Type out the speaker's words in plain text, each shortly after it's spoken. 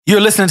You're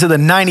listening to the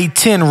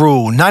 90-10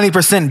 rule.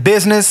 90%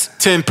 business,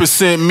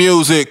 10%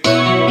 music.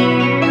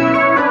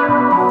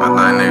 I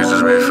think niggas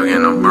just be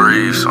forgetting to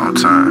breathe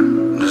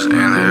sometimes. Just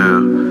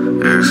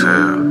inhale,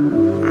 exhale.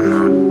 You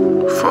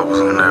know,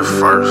 focus on that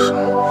first.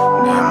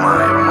 Get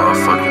mind your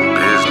motherfucking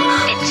business.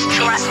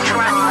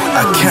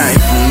 I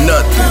came from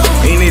nothing.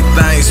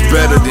 Anything's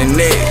better than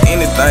that.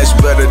 Anything's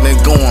better than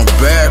going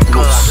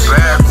backwards.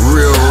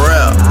 Real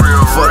rap.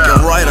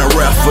 Fucking right, I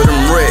rap for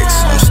them wrecks.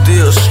 I'm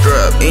still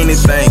strapped.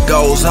 Anything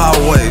goes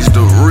always.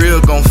 The real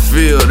gon'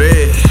 feel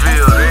that.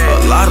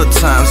 A lot of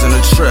times in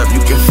the trap, you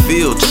can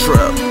feel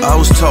trapped. I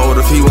was told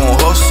if he won't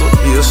hustle,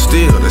 he'll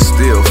steal. That's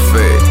still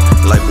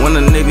fat. Like when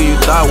a nigga you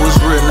thought was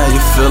real, now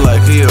you feel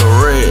like he a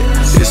red.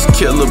 This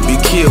killer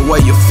be killed while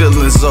your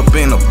feelings up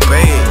in a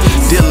bag.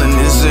 Dealing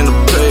is in the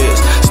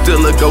past. Still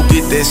a go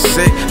get that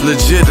set.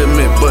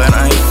 Legitimate, but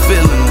I ain't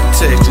feeling the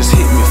text. Just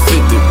hit me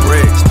 50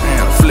 racks.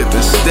 Damn, flippin'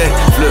 stack.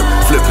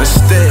 Flippin'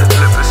 stack.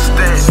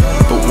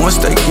 But once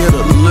they get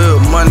a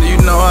little money,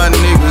 you know how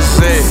niggas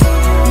act.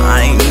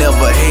 I ain't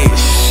never had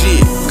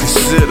shit,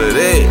 consider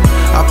that.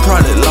 I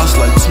probably lost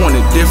like 20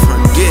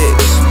 different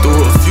gets.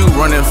 Through a few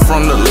running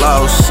from the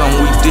loss. Some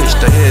we ditched,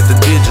 they had the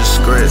digits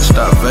scratched.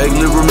 I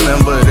vaguely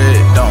remember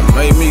that. Don't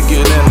make me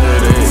get into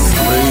that,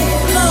 please.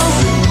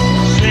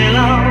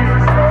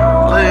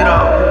 Lay it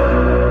up.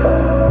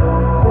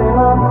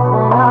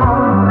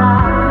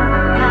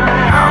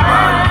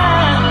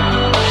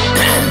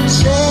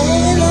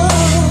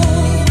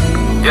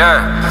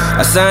 Yeah.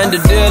 I signed the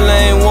deal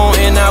I ain't want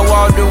and I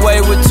walked away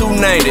with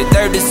 290.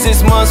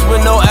 36 months with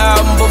no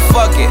album, but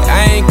fuck it,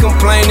 I ain't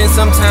complaining.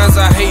 Sometimes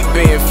I hate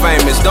being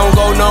famous. Don't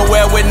go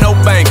nowhere with no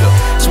banker.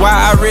 That's why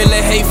I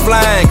really hate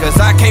flying, cause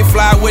I can't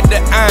fly with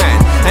the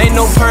iron. Ain't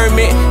no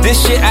permit,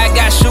 this shit I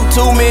got shoot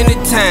too many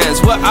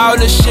times. With all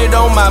the shit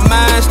on my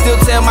mind, still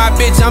tell my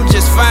bitch I'm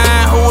just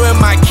fine. Who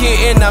am I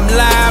kidding? I'm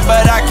lying,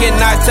 but I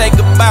cannot take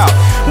a bow.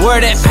 Wear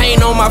that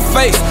pain on my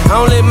face, I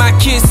don't let my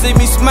kids see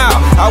me smile.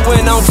 I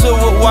went on tour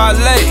with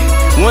Wale,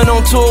 went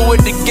on tour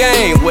with the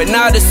game, with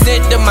not a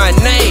cent to my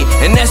name,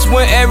 and that's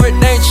when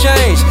everything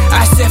changed.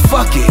 I said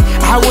fuck it,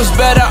 I was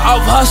better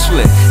off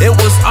hustling. It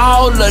was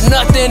all or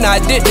nothing, I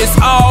did this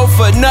all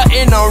for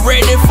nothing. I'm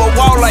ready for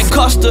war like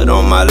custard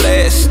on my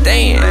last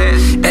stand.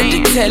 At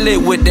the telly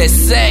with that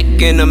sack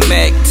and a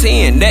Mac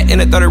 10, that in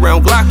a 30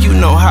 round Glock, you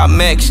know how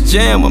Max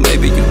jam, or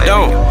maybe you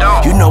don't.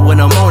 You know when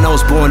I'm on, I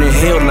was born in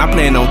hell and I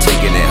plan on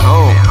taking it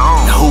home.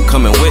 Now who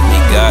coming with me,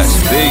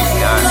 Godspeed?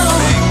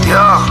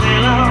 Yeah.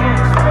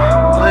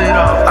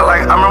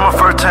 I remember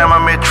first time I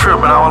met Trip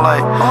and I was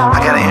like,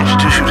 I gotta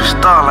introduce you to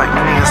Star. Like,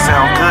 you niggas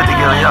sound good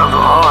together, y'all go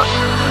hard.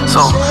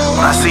 So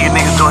when I see you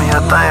niggas doing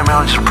your thing,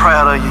 man, I'm just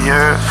proud of you, you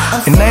heard?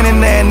 In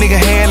 99, nigga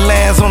had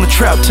lines on the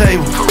trap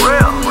table. For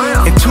real.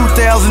 In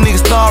 2000,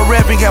 niggas started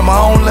rapping, got my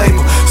own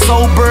label.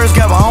 Soul Birds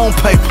got my own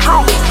paper.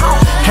 True.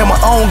 Had my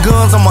own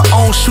guns, I'm my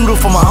own shooter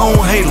for my own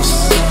haters.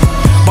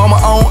 By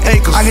my own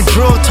acres. I can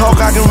drug talk,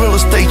 I can real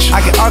estate you.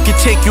 I can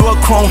architect you a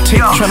chrome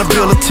tip. Tryna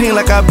build a team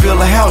like I build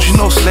a house. You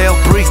know, slab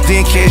bricks,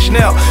 then cashing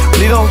out.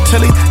 Lito,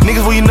 tell these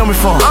niggas where you know me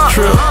from.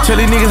 Trill,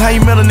 tell these niggas how you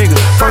met a nigga.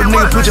 First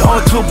nigga put you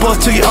on a tour bus,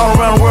 took you all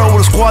around the world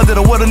with a squad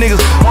that are what the niggas.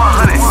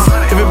 100.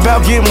 If it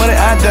about getting money,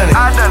 I done it.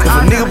 If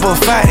a nigga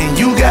but fighting,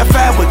 you got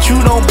fight, but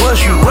you don't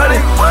bust, you running.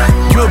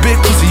 You a big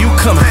pussy, you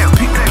coming.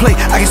 Pick the play,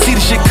 I can see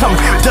the shit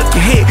coming. Duck your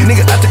head,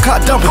 nigga out the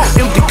car dumping.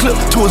 Empty clip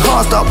till his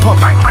heart start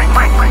pumping.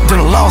 Then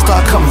the law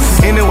start coming.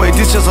 Anyway,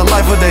 this just a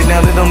life of day.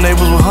 Now that them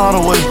neighbors with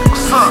Hardaway.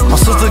 My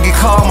sister get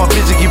called, my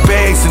bitch get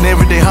bags and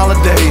everyday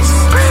holidays.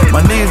 My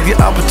niggas get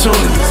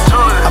opportunities.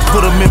 I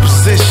put them in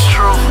position.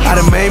 I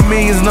done made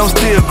millions and I'm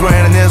still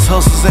grinding. That's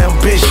hustle's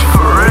ambition.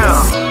 For real.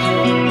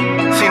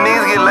 See,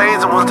 niggas get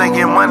lazy once they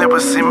get money,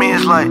 but see me,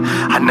 it's like,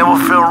 I never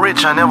feel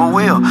rich, I never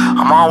will.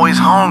 I'm always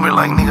hungry,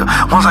 like, nigga,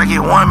 once I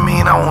get 1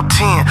 million, I want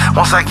 10.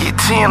 Once I get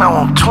 10, I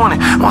want 20.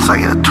 Once I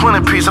get a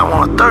 20 piece, I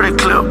want a 30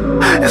 clip.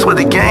 That's what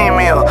the game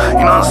is,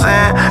 you know what I'm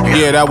saying?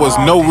 Yeah, that was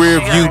No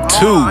Rear View 2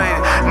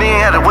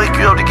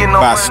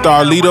 by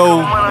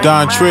Starlito,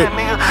 Don Tripp,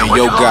 and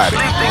Yo Gotti,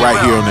 right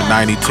here on the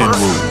 90-10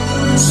 rule.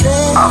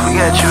 I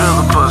forgot you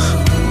as a pussy.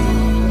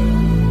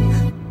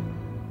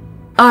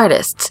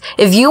 Artists,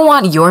 if you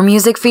want your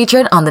music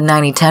featured on the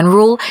 90-10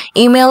 rule,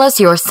 email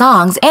us your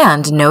songs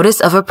and notice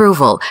of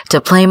approval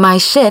to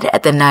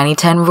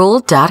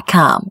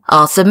playmyshit@the9010rule.com.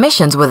 All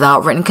submissions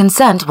without written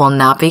consent will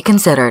not be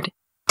considered.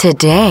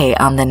 Today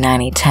on the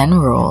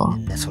 90-10 rule.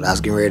 That's what I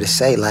was getting ready to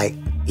say. Like,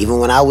 even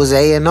when I was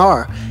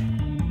A&R,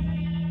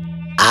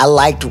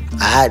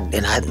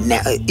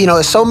 you know,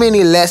 there's so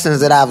many lessons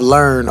that I've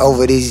learned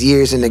over these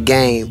years in the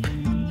game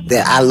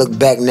that I look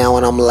back now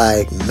and I'm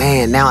like,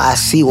 man, now I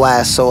see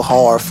why it's so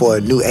hard for a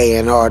new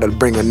A&R to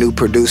bring a new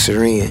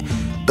producer in.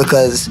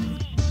 Because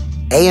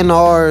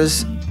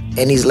A&Rs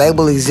and these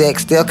label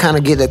execs, they'll kind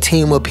of get a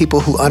team of people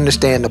who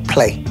understand the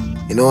play.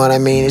 You know what I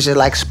mean? It's just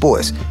like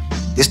sports.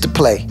 It's the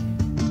play.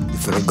 You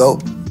finna go,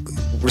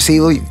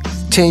 receiver,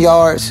 10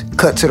 yards,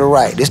 cut to the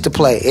right. It's the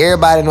play.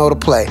 Everybody know the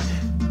play.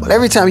 Well,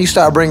 every time you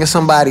start bringing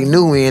somebody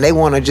new in, they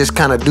want to just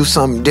kind of do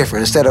something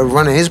different. Instead of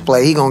running his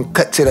play, he gonna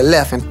cut to the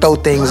left and throw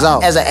things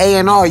off. As an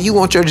A&R, you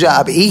want your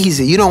job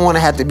easy. You don't want to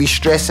have to be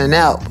stressing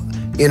out,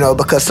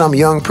 because some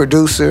young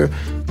producer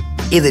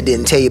either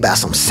didn't tell you about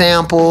some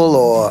sample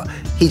or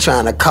he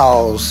trying to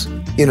cause,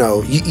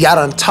 y'all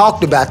done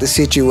talked about the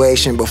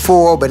situation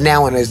before, but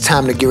now when it's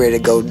time to get ready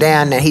to go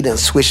down, now he done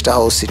switched the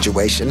whole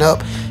situation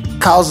up.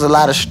 Causes a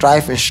lot of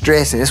strife and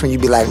stress, and that's when you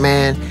be like,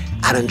 man,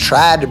 I done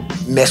tried to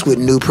mess with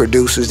new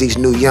producers, these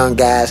new young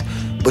guys,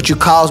 but you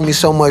cause me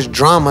so much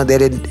drama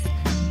that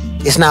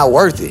it's not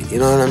worth it. You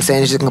know what I'm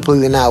saying? It's just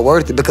completely not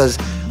worth it because,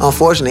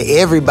 unfortunately,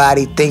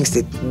 everybody thinks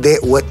that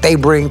what they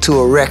bring to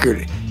a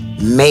record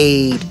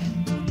made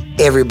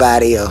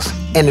everybody else.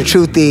 And the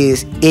truth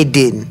is, it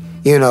didn't,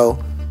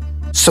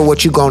 So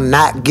what, you gonna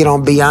not get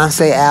on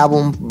Beyonce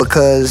album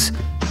because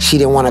she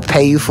didn't want to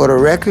pay you for the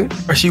record?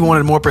 Or she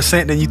wanted more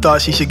percent than you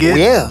thought she should get?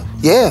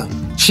 Yeah.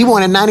 She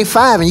wanted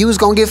 95 and you was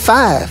gonna get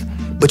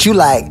 5. But you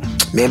like,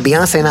 man,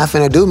 Beyonce not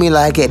finna do me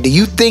like that. Do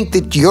you think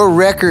that your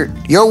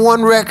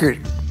one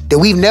record that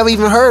we've never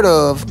even heard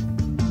of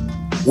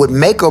would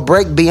make or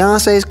break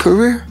Beyonce's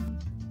career?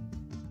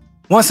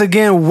 Once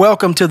again,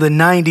 welcome to the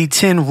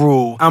 90-10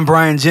 rule. I'm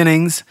Brian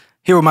Jennings,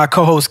 here with my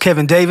co-host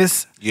Kevin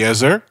Davis. Yes,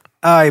 sir.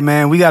 All right,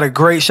 man, we got a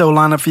great show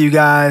lined up for you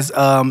guys.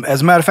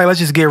 As a matter of fact, let's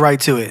just get right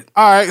to it.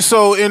 All right,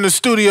 so in the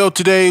studio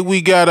today,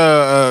 we got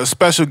a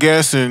special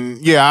guest, and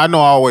yeah, I know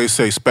I always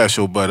say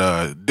special,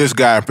 but this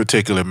guy in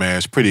particular, man,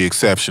 is pretty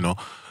exceptional.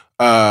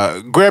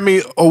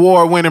 Grammy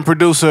Award Winning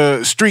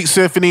producer, Street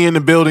Symphony in the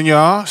building,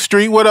 y'all.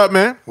 Street, what up,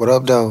 man? What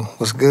up, though?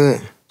 What's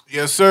good?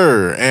 Yes,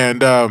 sir.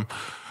 And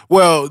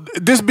well,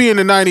 this being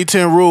the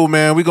 90-10 rule,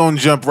 man, we're going to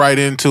jump right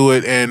into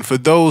it. And for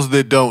those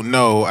that don't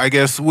know, I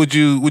guess, would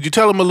you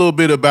tell them a little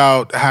bit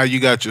about how you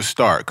got your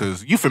start?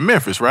 Because you from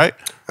Memphis, right?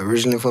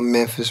 Originally from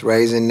Memphis,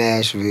 raised in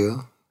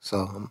Nashville.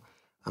 So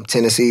I'm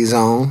Tennessee's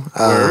own.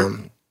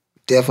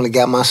 Definitely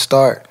got my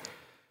start.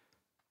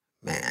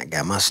 Man, I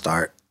got my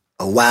start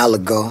a while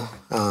ago.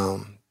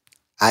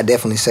 I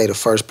definitely say the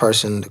first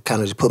person to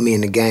kind of just put me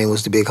in the game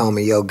was the big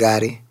homie Yo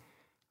Gotti.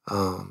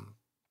 Yo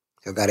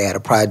Gotti had a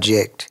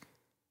project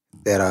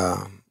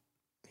that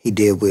he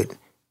did with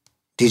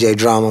DJ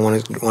Drama,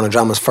 one of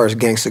Drama's first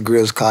gangster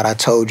grills, called I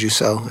Told You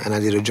So, and I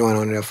did a joint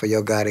on there for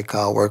Yo Gotti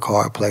called Work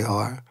Hard, Play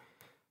Hard.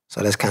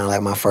 So that's kind of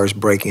like my first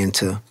break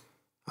into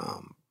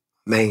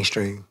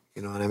mainstream,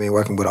 you know what I mean,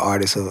 working with an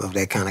artist of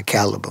that kind of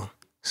caliber.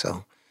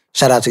 So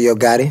shout out to Yo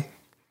Gotti.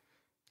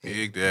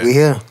 Big that. We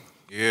here.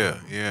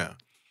 Yeah.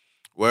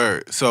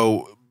 Word.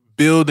 So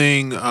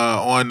building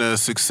on the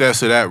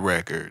success of that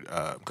record,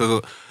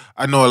 because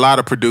I know a lot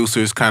of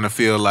producers kind of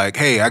feel like,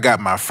 hey, I got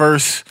my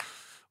first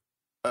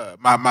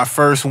my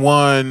first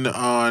one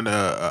on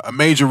a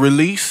major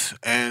release,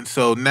 and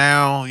so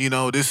now,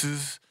 this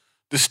is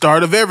the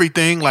start of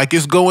everything. Like,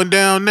 it's going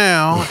down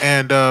now,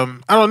 and I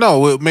don't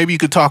know, maybe you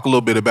could talk a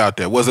little bit about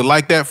that. Was it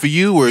like that for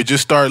you, or it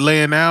just started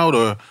laying out,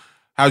 or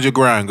how'd your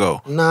grind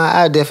go? No,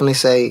 I definitely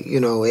say,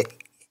 in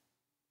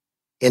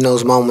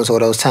those moments or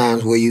those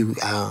times where you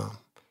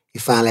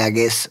finally, I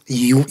guess,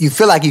 you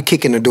feel like you're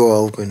kicking the door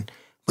open,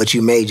 but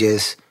you may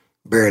just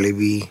barely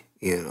be,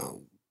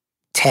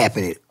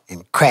 tapping it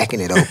and cracking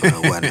it open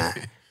or whatnot.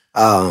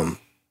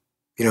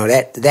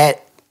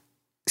 That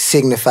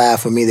signified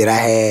for me that I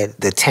had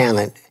the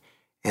talent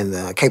and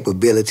the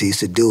capabilities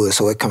to do it,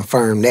 so it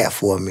confirmed that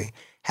for me.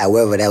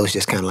 However, that was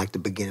just kind of like the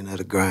beginning of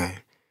the grind.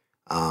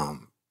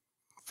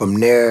 From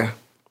there,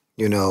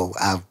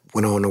 I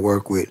went on to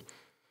work with,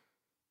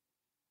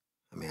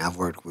 I've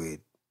worked with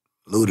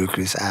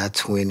Ludacris,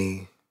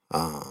 I-20,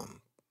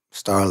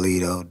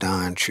 Starlito,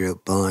 Don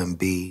Tripp, Bun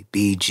B,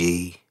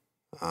 BG,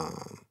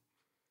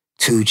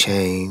 2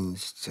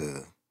 Chainz,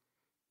 to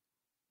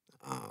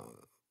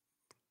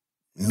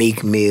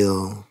Meek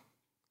Mill,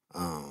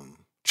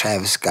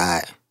 Travis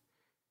Scott,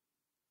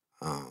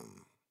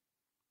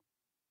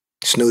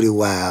 Snooty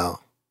Wild,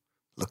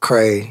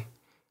 Lecrae.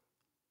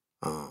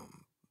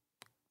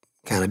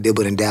 Kind of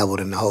dibbled and dabbled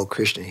in the whole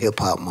Christian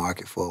hip-hop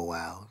market for a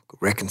while.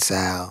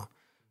 Reconcile,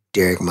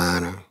 Derek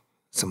Minor,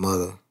 some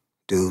other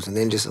dudes, and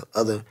then just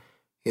other,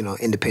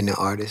 independent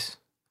artists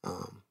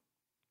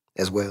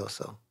as well.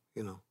 So,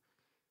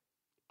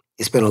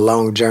 it's been a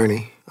long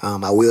journey.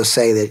 I will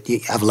say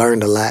that I've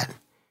learned a lot.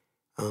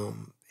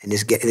 And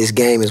this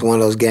game is one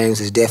of those games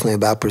that's definitely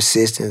about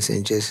persistence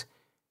and just,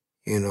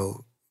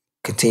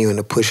 continuing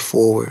to push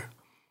forward.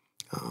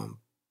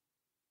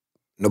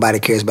 Nobody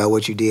cares about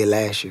what you did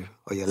last year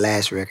or your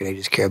last record. They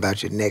just care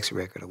about your next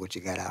record or what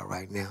you got out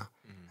right now.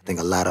 Mm-hmm. I think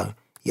a lot of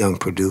young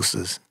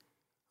producers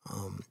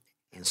and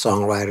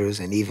songwriters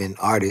and even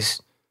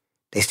artists,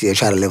 they still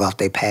try to live off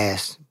their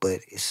past, but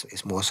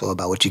it's more so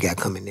about what you got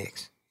coming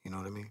next. You know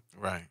what I mean?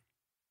 Right.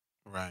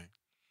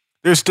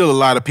 There's still a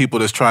lot of people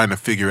that's trying to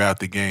figure out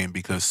the game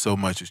because so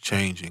much is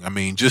changing. I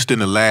mean, just in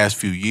the last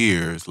few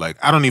years, like,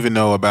 I don't even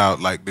know about,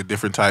 like, the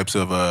different types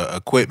of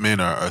equipment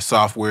or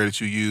software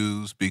that you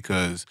use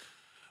because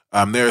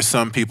There are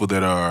some people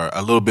that are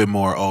a little bit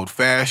more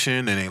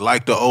old-fashioned and they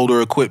like the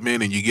older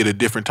equipment and you get a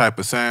different type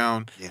of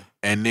sound. Yeah.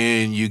 And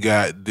then you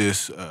got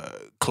this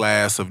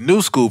class of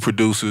new school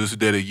producers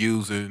that are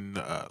using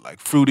like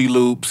Fruity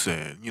Loops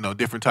and, you know,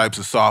 different types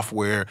of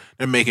software.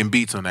 They're making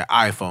beats on their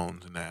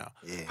iPhones now.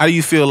 Yeah. How do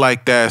you feel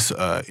like that's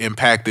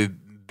impacted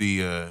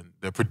the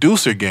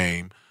producer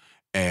game?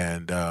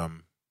 And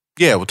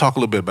we'll talk a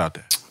little bit about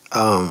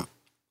that.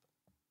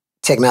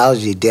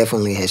 Technology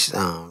definitely has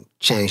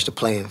changed the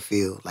playing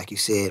field. Like you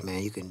said,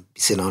 man, you can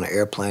sit on an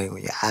airplane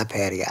with your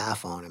iPad or your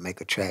iPhone and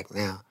make a track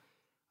now.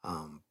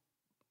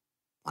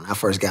 When I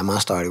first got my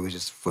start, it was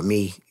just, for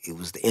me, it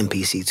was the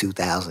MPC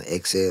 2000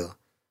 XL.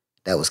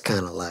 That was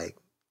kind of like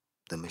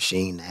the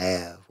machine to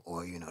have,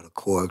 or, you know, the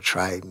Korg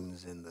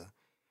Tritons and the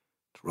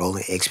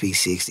Roland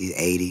XP60s,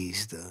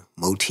 80s, the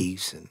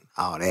Motifs and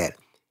all that.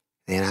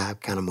 Then I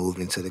kind of moved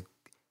into the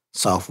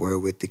software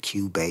with the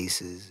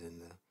Cubases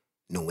and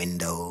the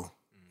window.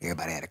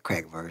 Everybody had a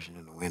crack version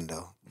in the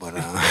window. But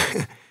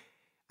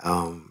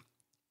and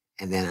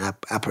then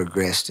I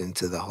progressed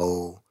into the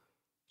whole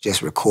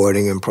just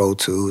recording in Pro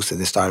Tools, and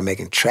then started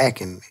making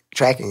tracking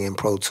in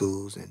Pro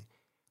Tools. And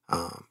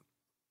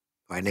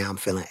right now I'm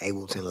feeling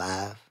Ableton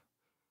Live.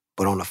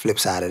 But on the flip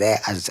side of that,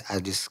 I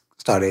just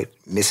started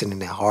missing in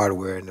the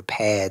hardware and the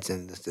pads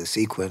and the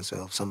sequence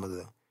of some of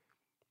the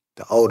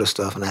older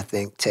stuff. And I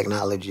think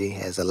technology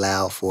has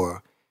allowed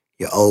for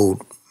your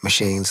old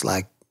machines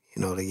like,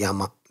 you know, the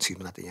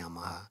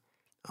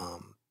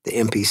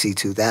MPC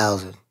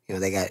 2000, you know,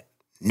 they got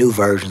new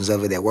versions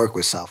of it that work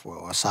with software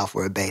or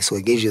software based. So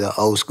it gives you the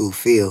old school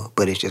feel,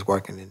 but it's just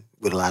working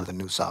with a lot of the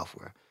new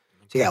software.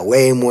 So you got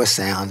way more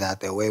sounds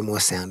out there, way more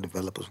sound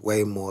developers,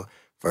 way more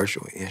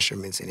virtual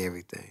instruments and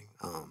everything.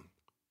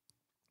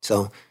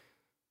 So,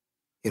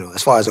 you know,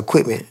 as far as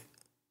equipment,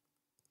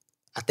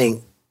 I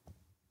think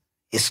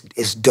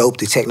it's dope.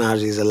 The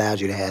technology has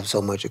allowed you to have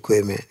so much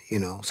equipment. You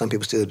know, some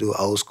people still do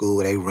old school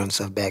where they run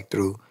stuff back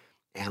through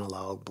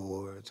analog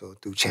boards or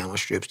through channel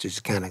strips to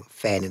just kind of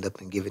fatten it up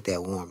and give it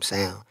that warm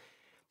sound.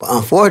 But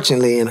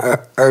unfortunately, in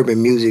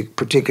urban music,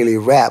 particularly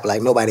rap,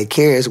 like nobody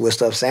cares what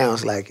stuff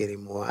sounds like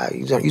anymore.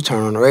 You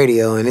turn on the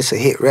radio and it's a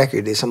hit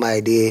record that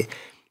somebody did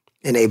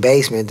in their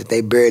basement that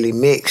they barely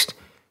mixed.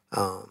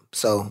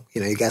 So,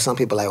 you know, you got some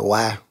people like,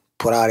 why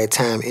put all that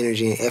time,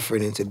 energy, and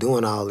effort into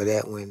doing all of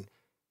that when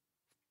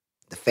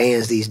the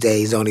fans these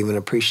days don't even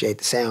appreciate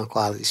the sound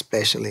quality,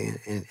 especially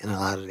in a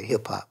lot of the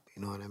hip-hop,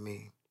 you know what I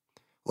mean?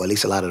 Or at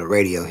least a lot of the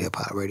radio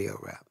hip-hop, radio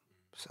rap.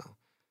 So,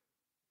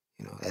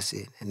 you know, that's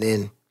it. And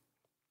then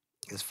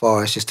as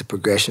far as just the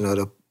progression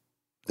of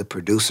the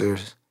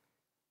producers,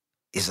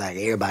 it's like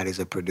everybody's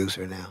a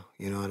producer now,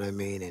 you know what I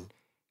mean? And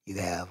you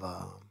have,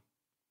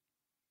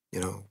 you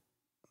know,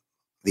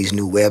 these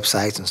new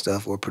websites and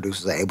stuff where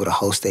producers are able to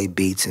host their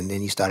beats, and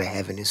then you started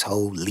having this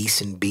whole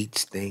leasing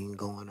beats thing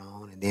going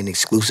on, and then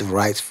exclusive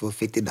rights for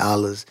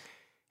 $50,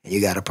 and you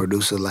got a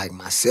producer like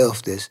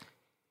myself that's,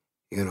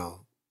 you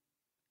know,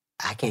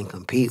 I can't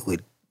compete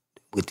with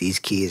these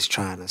kids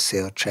trying to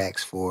sell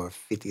tracks for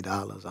 $50,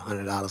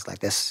 $100.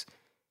 Like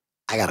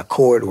I got a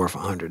chord worth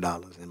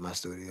 $100 in my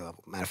studio.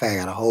 Matter of fact, I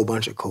got a whole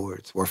bunch of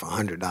chords worth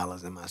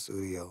 $100 in my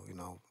studio. You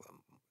know,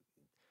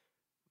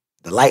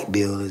 the light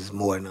bill is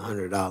more than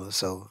 $100.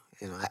 So,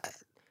 you know,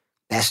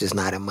 that's just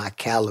not in my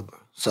caliber.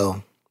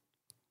 So,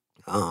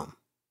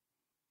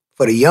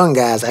 for the young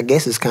guys, I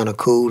guess it's kind of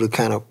cool to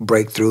kind of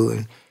break through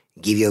and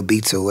give your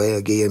beats away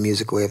or give your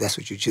music away if that's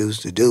what you choose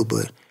to do.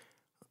 But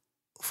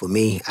for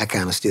me, I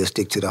kind of still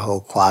stick to the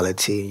whole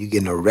quality. You're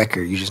getting a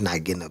record. You're just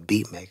not getting a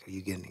beat maker.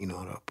 You're getting, you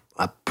know,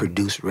 I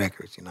produce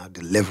records. You know, I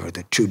deliver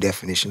the true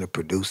definition of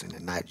producing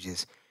and not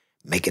just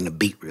making a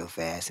beat real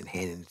fast and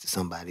handing it to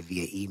somebody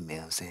via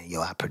email saying,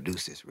 yo, I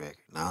produced this record.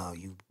 No,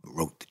 you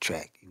wrote the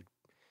track. You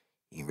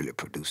didn't really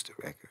produce the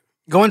record.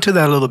 Go into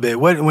that a little bit.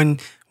 When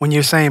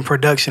you're saying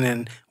production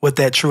and what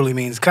that truly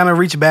means, kind of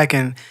reach back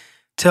and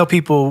tell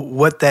people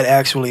what that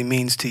actually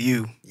means to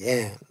you.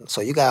 Yeah.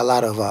 So you got a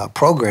lot of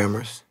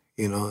programmers,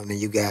 you know, and then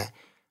you got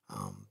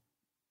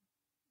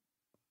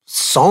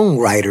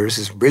songwriters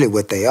is really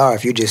what they are.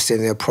 If you're just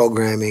sitting there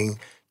programming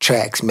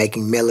tracks,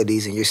 making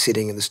melodies, and you're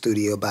sitting in the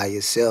studio by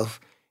yourself,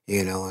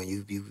 you know, and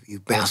you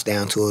bounce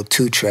down to a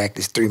 2-track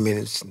that's 3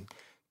 minutes and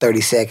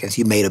 30 seconds,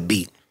 you made a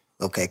beat.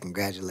 Okay,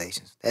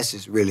 congratulations. That's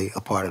just really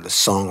a part of the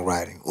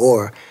songwriting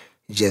or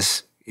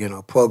just, you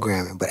know,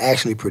 programming. But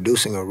actually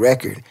producing a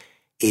record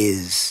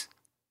is,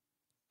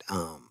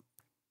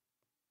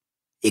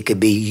 it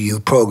could be you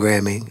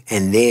programming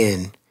and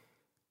then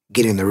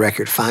getting the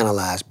record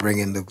finalized,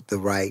 bringing the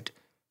right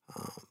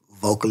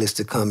vocalist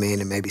to come in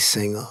and maybe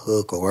sing a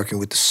hook, or working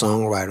with the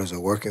songwriters,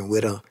 or working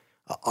with a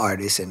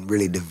artist and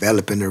really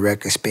developing the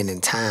record, spending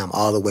time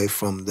all the way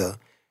from the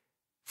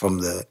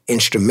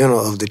instrumental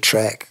of the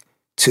track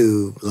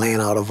to laying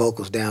all the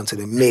vocals down to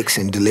the mix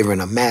and delivering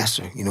a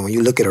master. You know, when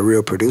you look at a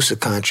real producer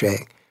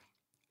contract,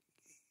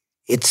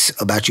 it's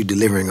about you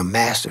delivering a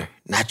master,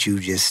 not you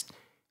just,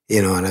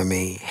 you know what I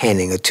mean,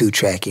 handing a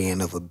 2-track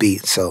in of a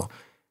beat. So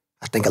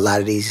I think a lot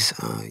of these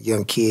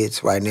young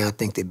kids right now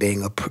think that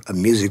being a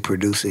music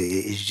producer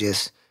is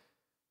just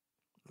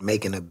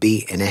making a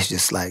beat, and that's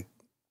just like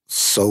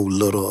so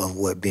little of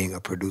what being a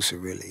producer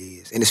really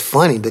is. And it's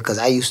funny because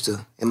I used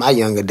to, in my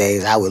younger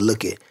days, I would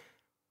look at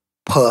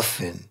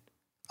Puff and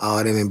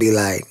all them and be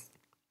like,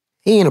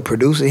 he ain't a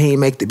producer, he ain't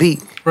make the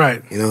beat.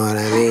 Right. You know what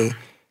I mean?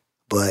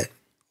 But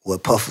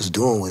what Puff was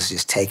doing was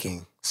just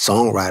taking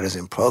songwriters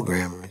and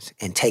programmers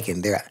and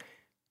taking their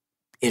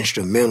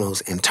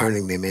instrumentals and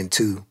turning them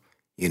into,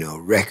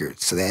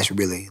 records. So that's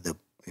really the,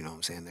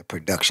 the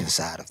production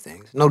side of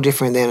things. No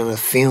different than in a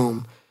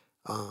film.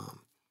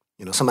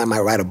 Somebody might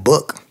write a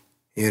book,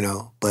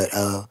 but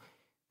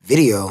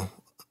video,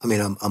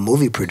 a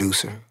movie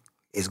producer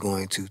is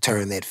going to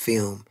turn that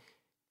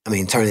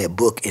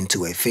book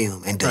into a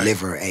film and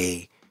deliver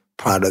a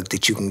product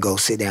that you can go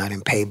sit down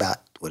and pay about,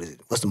 what is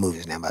it? What's the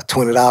movies now? About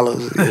 $20?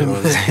 You know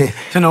what I'm saying?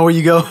 To know where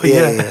you go.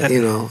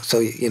 Yeah. So,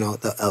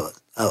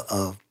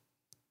 the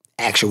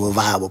actual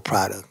viable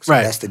product. So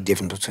that's the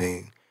difference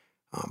between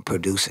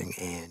producing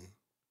and,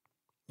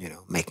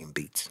 making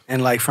beats.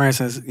 And like, for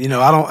instance, I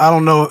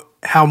don't know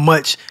how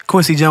much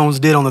Quincy Jones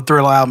did on the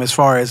Thriller album as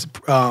far as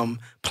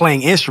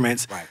playing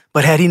instruments,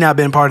 but had he not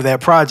been part of that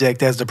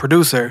project as the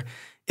producer,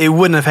 it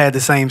wouldn't have had the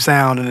same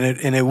sound,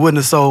 and it wouldn't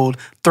have sold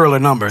Thriller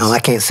numbers. I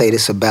can't say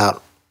this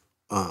about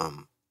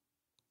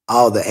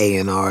all the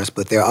A&Rs,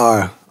 but there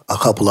are a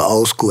couple of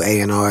old school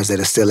A&Rs that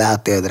are still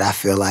out there that I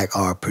feel like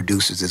are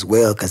producers as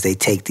well, because they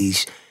take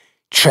these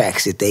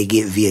tracks that they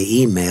get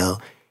via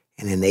email,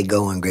 and then they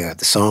go and grab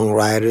the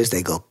songwriters,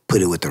 they go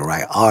put it with the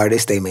right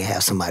artist. They may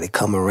have somebody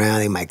come around,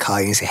 they might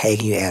call you and say, hey,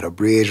 can you add a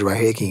bridge right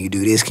here? Can you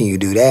do this? Can you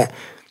do that?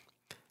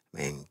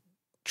 Man,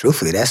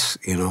 truthfully, that's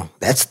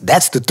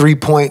the 3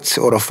 points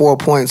or the 4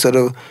 points of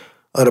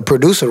the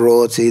producer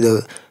royalty.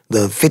 The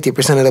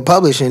 50% of the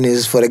publishing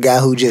is for the guy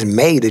who just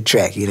made the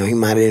track. He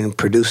might have didn't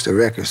produce the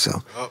record.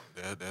 So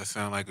that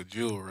sounds like a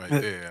jewel right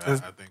there. I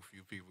think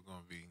few people are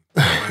gonna be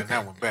running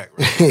that one back.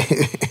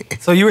 Right?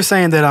 So you were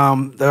saying that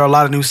there are a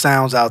lot of new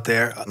sounds out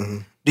there. Mm-hmm.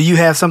 Do you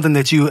have something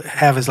that you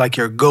have as like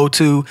your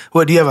go-to?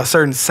 What do you have a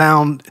certain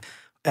sound,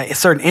 a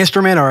certain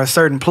instrument, or a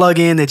certain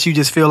plug-in that you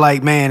just feel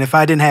like, man, if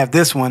I didn't have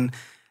this one,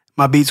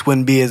 my beats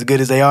wouldn't be as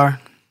good as they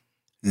are?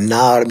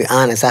 No, to be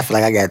honest, I feel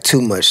like I got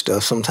too much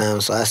stuff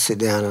sometimes. So I sit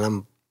down and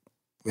I'm,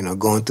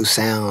 going through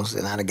sounds,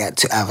 and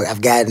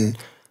I've gotten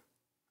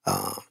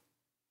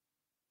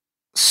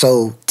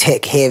so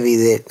tech heavy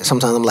that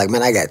sometimes I'm like,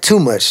 man, I got too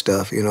much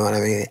stuff. You know what I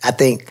mean? I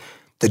think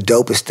the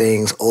dopest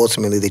things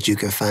ultimately that you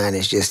can find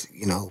is just,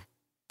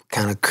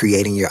 kind of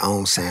creating your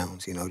own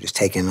sounds. Just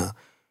taking a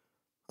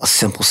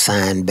simple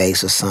sine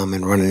bass or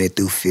something and running it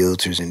through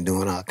filters and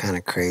doing all kind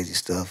of crazy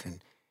stuff,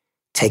 and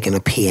taking a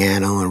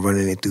piano and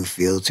running it through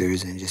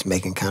filters and just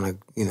making kind of,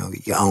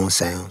 your own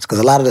sounds. Because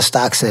a lot of the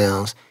stock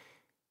sounds,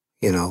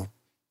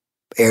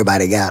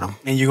 everybody got them.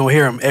 And you're going to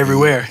hear them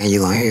everywhere. And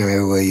you're going to hear them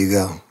everywhere you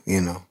go,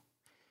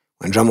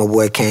 When Drummer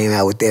Boy came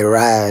out with that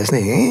Rise,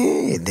 then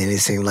it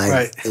seemed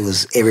like it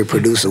was every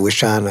producer was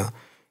trying to,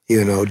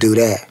 do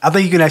that. I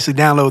think you can actually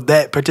download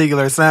that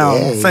particular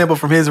sound sample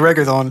from his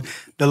records on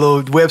the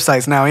little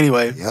websites now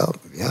anyway.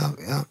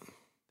 Yep.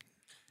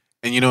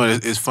 And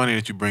it's funny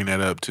that you bring that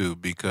up too,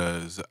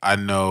 because I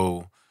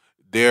know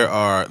there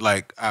are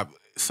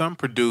some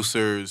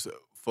producers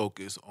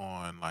focus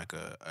on like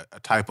a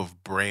type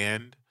of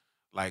brand,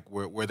 like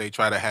where they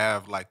try to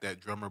have like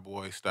that Drummer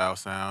Boy style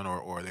sound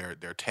or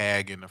their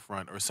tag in the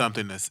front or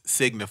something to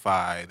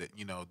signify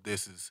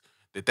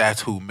that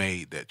that's who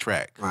made that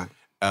track. Right.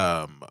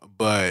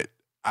 But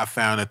I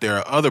found that there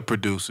are other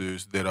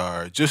producers that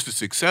are just as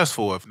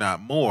successful, if not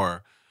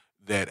more,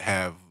 that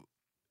have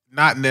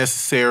not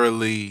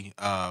necessarily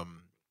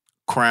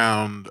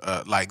crowned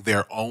like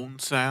their own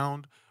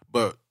sound,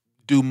 but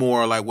do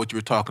more like what you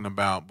were talking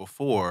about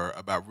before,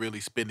 about really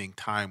spending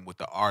time with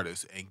the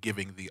artist and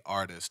giving the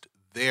artist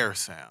their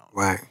sound.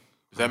 Right.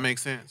 Does that make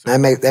sense? That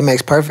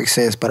makes perfect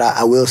sense. But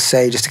I will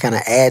say, just to kind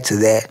of add to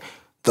that,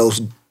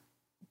 those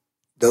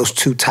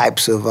two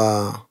types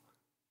of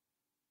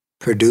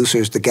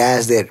producers, the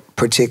guys that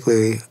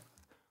particularly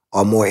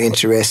are more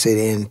interested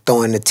in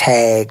throwing the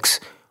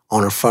tags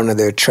on the front of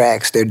their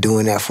tracks, they're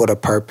doing that for the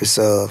purpose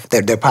of,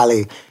 they're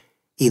probably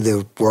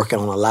either working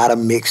on a lot of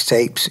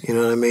mixtapes, you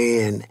know what I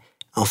mean? And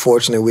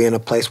unfortunately, we're in a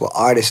place where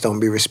artists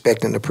don't be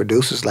respecting the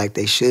producers like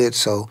they should,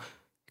 so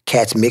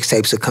cats'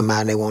 mixtapes will come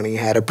out and they won't even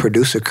have the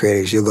producer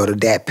credits. You'll go to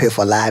Dat Piff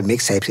or Live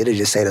Mixtapes, it'll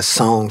just say the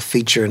song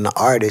featuring the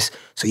artist,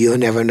 so you'll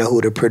never know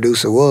who the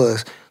producer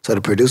was. So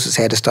the producers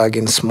had to start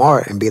getting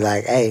smart and be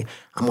like, hey,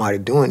 I'm already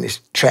doing this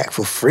track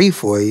for free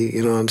for you,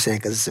 you know what I'm saying?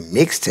 Because it's a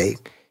mixtape.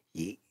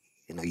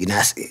 You're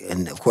not,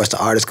 and of course the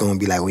artist's going to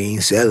be like, we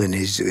ain't selling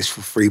this, it's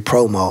for free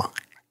promo.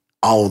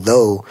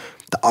 Although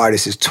the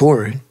artist is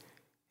touring,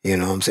 you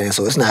know what I'm saying?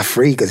 So it's not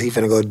free because he's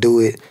finna go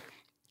do it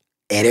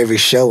at every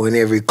show and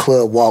every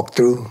club walk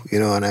through, you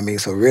know what I mean?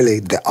 So really,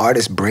 the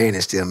artist brand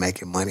is still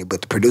making money,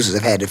 but the producers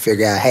have had to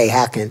figure out, hey,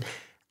 how can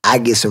I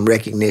get some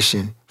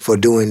recognition for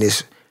doing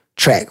this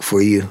track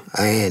for you?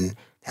 And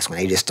that's when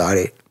they just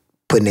started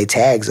putting their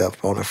tags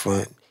up on the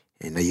front.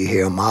 You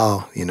hear them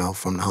all,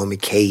 from the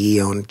homie K.E.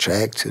 on the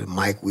track to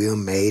Mike Will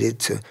Made It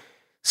to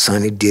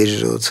Sonny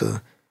Digital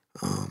to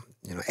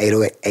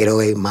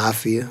 808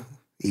 Mafia,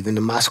 even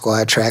the My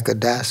Squad track or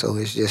die. So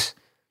it's just,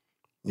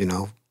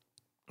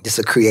 just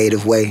a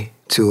creative way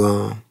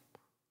to,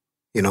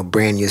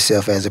 brand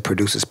yourself as a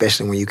producer,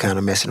 especially when you kind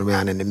of messing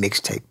around in the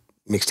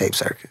mixtape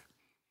circuit.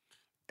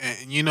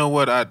 And you know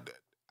what?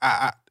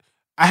 I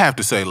have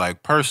to say,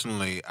 like,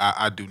 personally,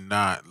 I do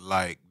not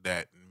like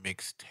that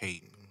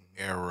mixtape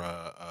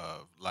era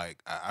of, like,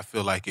 I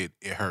feel like it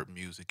hurt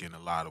music in a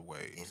lot of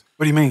ways.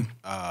 What do you mean?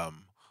 Well,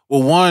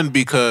 one,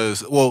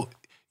 because,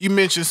 you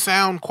mentioned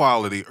sound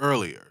quality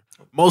earlier.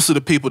 Most of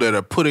the people that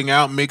are putting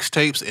out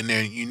mixtapes, and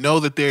then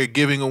that they're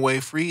giving away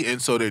free,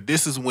 and so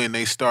this is when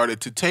they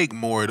started to take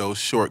more of those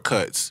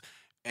shortcuts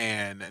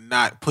and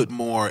not put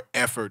more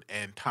effort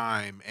and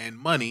time and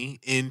money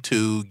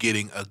into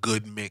getting a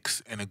good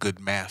mix and a good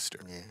master.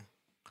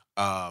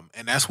 Yeah.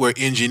 And that's where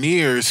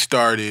engineers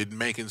started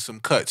making some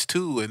cuts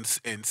too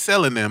and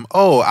selling them.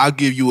 Oh, I'll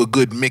give you a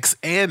good mix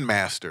and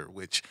master,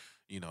 which,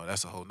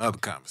 that's a whole nother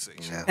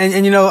conversation. Yeah.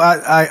 And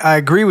I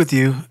agree with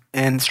you.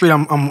 And Street,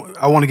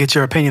 I want to get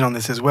your opinion on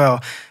this as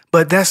well.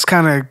 But that's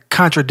kind of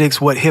contradicts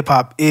what hip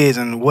hop is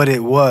and what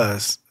it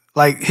was.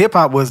 Like, hip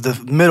hop was the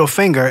middle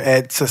finger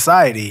at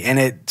society and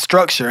at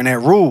structure and at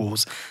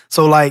rules.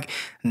 So, like,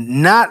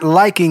 not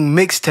liking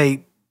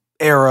mixtape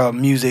era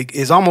music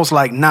is almost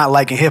like not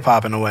liking hip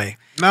hop in a way.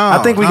 No,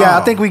 I think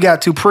we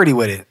got too pretty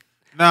with it.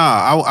 No,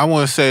 I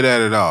won't say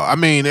that at all. I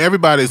mean,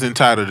 everybody's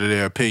entitled to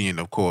their opinion,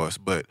 of course,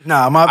 but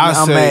I'm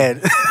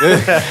mad.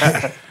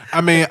 I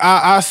mean,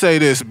 I say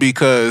this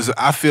because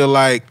I feel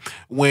like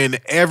when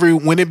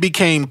it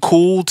became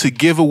cool to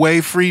give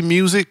away free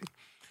music,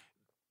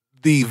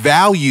 the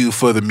value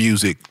for the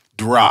music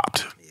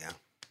dropped.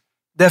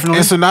 Definitely.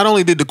 And so not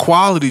only did the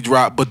quality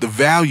drop, but the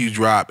value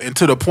drop, and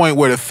to the point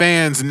where the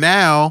fans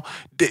now,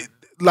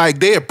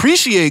 they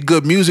appreciate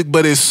good music,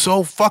 but it's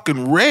so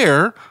fucking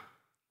rare.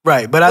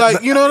 Right,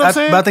 but you know what I'm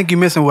saying? But I think you're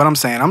missing what I'm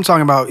saying. I'm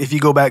talking about if you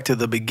go back to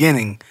the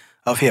beginning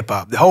of hip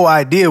hop. The whole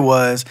idea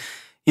was,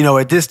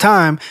 at this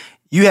time,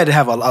 you had to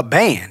have a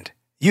band.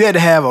 You had to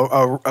have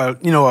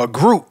a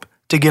group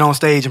to get on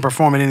stage and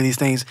perform in any of these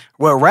things.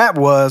 What rap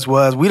was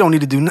we don't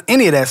need to do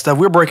any of that stuff.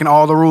 We're breaking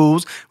all the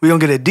rules. We're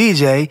going to get a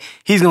DJ.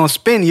 He's going to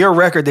spin your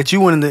record that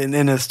you went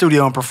in the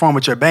studio and perform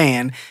with your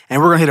band,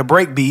 and we're going to hit a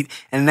break beat,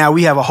 and now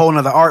we have a whole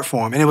nother art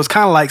form. And it was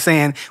kind of like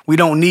saying, we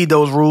don't need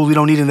those rules. We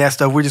don't need any of that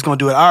stuff. We're just going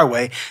to do it our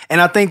way.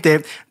 And I think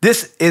that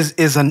this is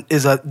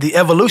the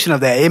evolution of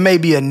that. It may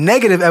be a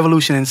negative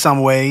evolution in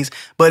some ways,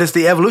 but it's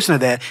the evolution of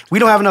that. We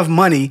don't have enough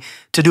money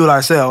to do it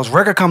ourselves.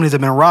 Record companies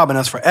have been robbing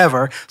us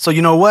forever. So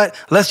you know what?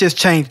 Let's just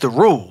change the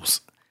rules.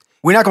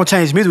 We're not going to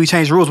change music. We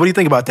change rules. What do you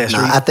think about that,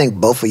 Street? No, I think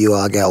both of you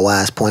all got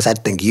wise points. I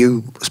think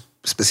you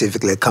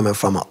specifically are coming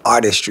from an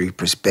artistry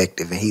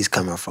perspective, and he's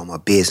coming from a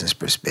business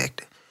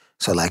perspective.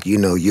 So, like,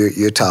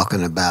 you're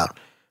talking about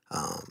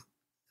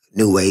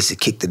new ways to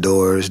kick the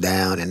doors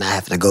down and not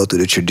having to go through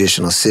the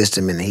traditional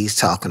system, and he's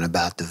talking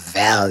about the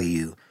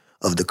value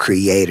of the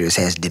creators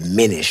has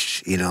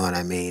diminished. You know what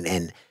I mean?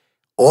 And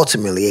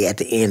ultimately, at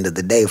the end of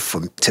the day,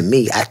 to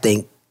me, I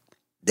think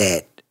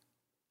that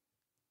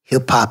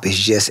hip-hop is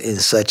just in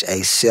such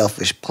a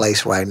selfish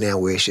place right now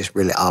where it's just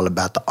really all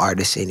about the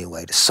artists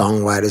anyway, the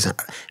songwriters.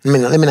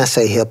 Let me not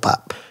say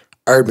hip-hop,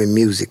 urban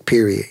music,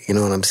 period. You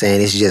know what I'm saying?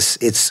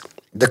 It's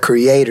the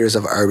creators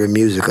of urban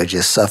music are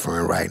just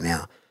suffering right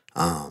now.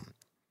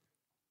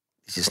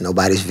 It's just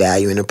nobody's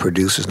valuing the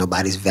producers,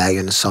 nobody's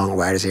valuing the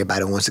songwriters.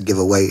 Everybody wants to give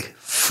away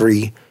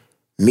free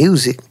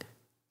music,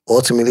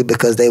 ultimately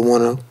because they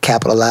want to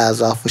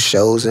capitalize off of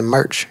shows and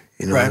merch.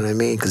 You know what I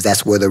mean? Because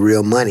that's where the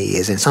real money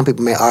is. And some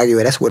people may argue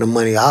that's where the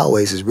money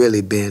always has really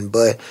been,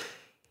 but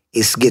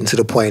it's getting to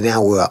the point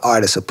now where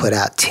artists will put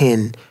out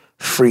 10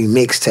 free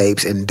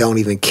mixtapes and don't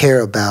even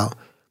care about,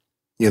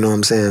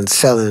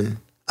 selling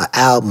an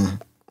album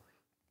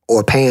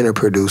or paying a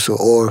producer,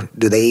 or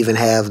do they even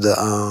have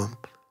the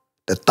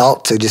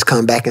thought to just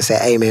come back and say,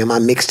 hey man, my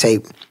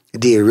mixtape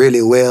did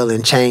really well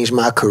and changed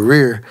my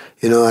career.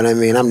 You know what I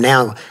mean?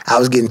 I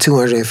was getting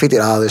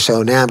 $250 a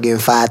show, now I'm getting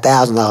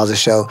 $5,000 a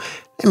show.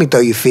 Let me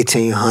throw you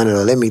 $1,500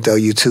 or let me throw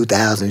you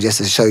 $2,000 just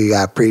to show you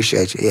I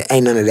appreciate you. It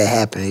ain't none of that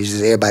happening. It's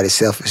just everybody's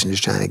selfish and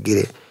just trying to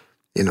get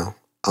it,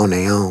 on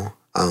their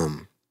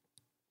own.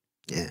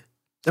 Yeah.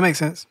 That makes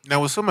sense.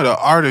 Now, with some of the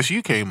artists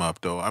you came up,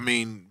 though, I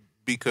mean,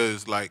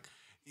 because, like,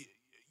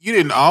 you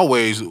didn't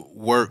always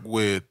work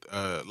with,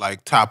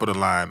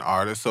 top-of-the-line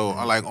artists. So,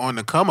 like, on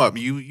the come-up,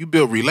 you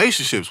built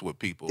relationships with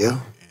people. Yeah.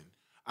 And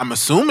I'm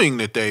assuming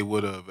that they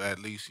would have at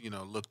least,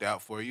 looked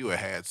out for you or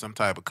had some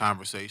type of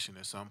conversation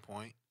at some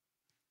point.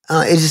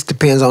 It just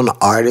depends on the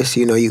artist.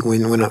 When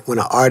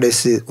an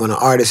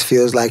artist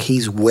feels like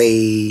he's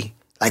when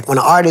an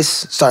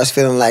artist starts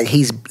feeling like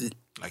he's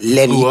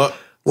letting you up.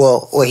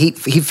 Well, or he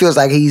feels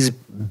like he's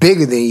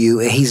bigger than you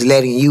and he's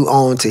letting you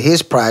on to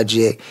his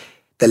project,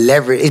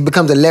 it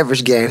becomes a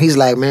leverage game. He's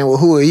like, man, well,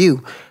 who are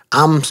you?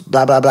 I'm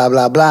blah, blah, blah,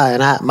 blah, blah.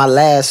 And my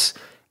last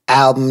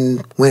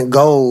album went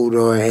gold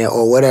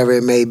or whatever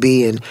it may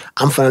be, and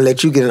I'm finna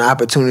let you get an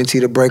opportunity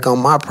to break on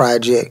my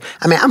project.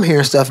 I mean, I'm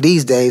hearing stuff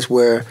these days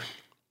where,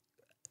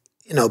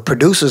 you know,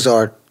 producers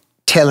are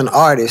telling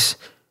artists,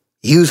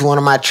 use one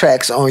of my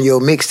tracks on your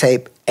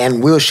mixtape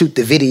and we'll shoot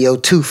the video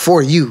too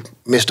for you,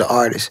 Mr.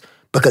 Artist,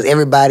 because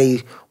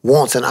everybody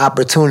wants an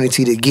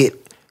opportunity to get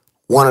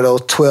one of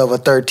those 12 or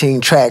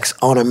 13 tracks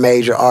on a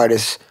major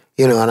artist,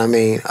 you know what I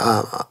mean?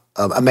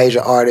 A major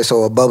artist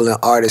or a bubbling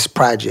artist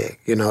project,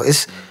 you know.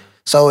 It's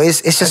just.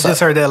 I just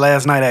heard that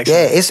last night, actually.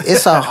 Yeah,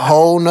 it's a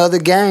whole nother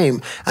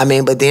game. I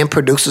mean, but then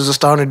producers are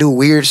starting to do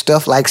weird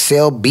stuff like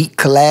sell beat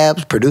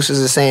collabs.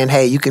 Producers are saying,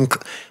 hey, you can,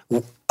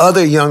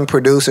 other young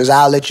producers,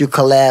 I'll let you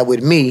collab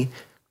with me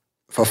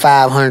for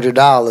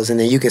 $500, and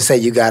then you can say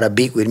you got a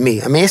beat with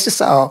me. I mean, it's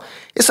all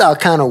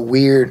kind of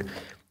weird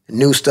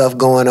new stuff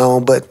going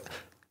on, but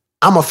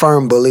I'm a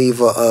firm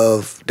believer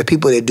of the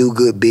people that do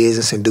good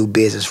business and do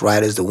business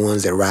right is the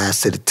ones that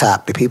rise to the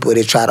top. The people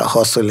that try to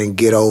hustle and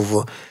get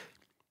over,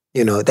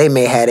 you know, they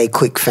may have a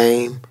quick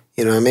fame,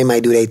 you know, and they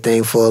might do their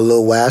thing for a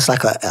little while. It's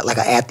like an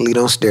athlete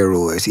on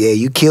steroids. Yeah,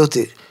 you killed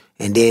it,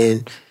 and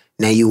then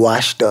now you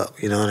washed up,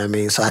 you know what I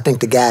mean? So I think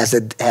the guys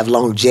that have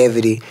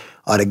longevity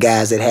are the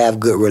guys that have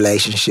good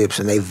relationships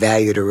and they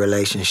value the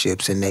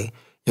relationships and they,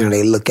 you know,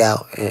 they look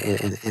out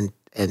and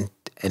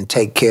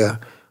take care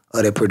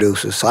of their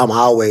producers. So I'm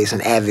always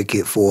an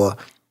advocate for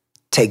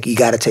you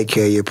got to take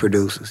care of your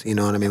producers. You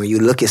know what I mean? When you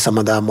look at some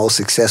of the most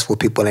successful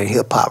people in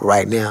hip hop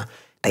right now,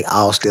 they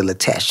all still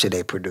attached to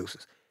their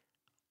producers.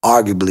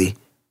 Arguably,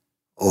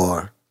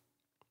 or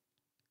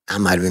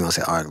I'm not even gonna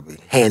say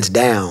arguably, hands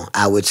down,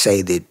 I would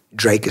say that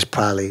Drake is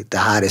probably the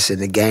hottest in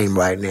the game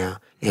right now.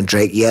 And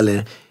Drake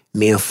yelling,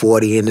 me and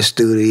 40 in the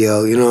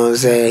studio, you know what I'm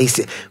saying? He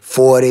said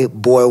 40,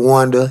 Boy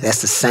Wonder,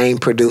 that's the same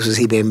producers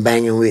he been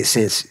banging with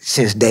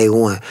since day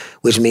one,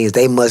 which means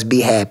they must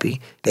be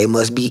happy, they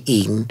must be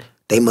eating,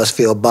 they must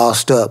feel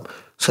bossed up,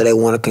 so they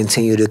want to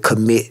continue to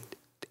commit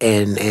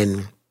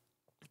and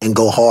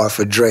go hard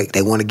for Drake.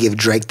 They want to give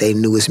Drake their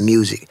newest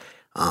music.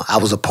 I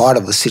was a part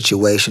of a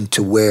situation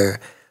to where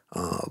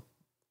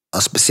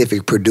a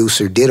specific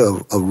producer did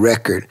a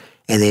record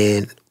and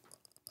then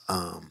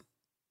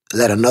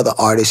let another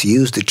artist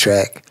use the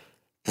track,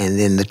 and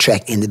then the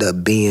track ended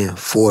up being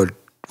for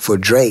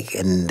Drake,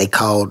 and they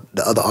called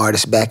the other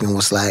artist back and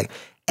was like,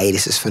 hey,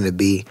 this is finna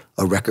be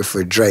a record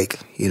for Drake,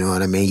 you know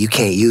what I mean? You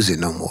can't use it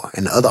no more.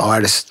 And the other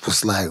artist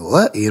was like,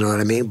 what? You know what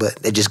I mean? But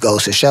it just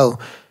goes to show,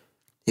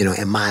 you know,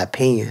 in my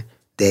opinion,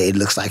 that it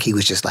looks like he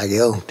was just like,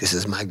 yo, this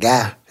is my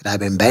guy that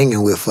I've been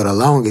banging with for the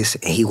longest,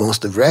 and he wants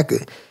the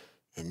record.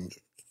 And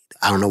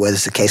I don't know whether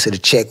it's the case of the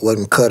check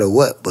wasn't cut or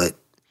what, but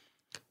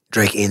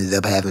Drake ended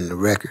up having the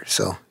record.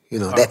 So, you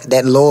know,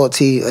 that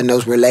loyalty and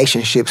those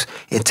relationships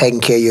and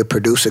taking care of your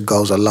producer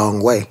goes a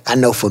long way. I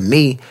know for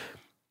me,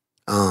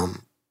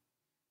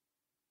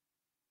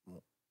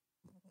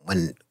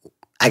 when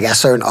I got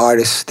certain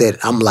artists that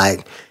I'm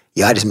like,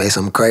 yo, I just made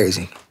something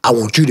crazy. I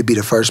want you to be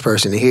the first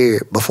person to hear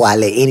it before I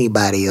let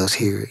anybody else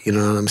hear it. You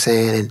know what I'm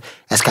saying? And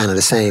that's kind of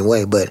the same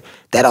way. But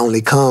that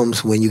only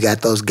comes when you got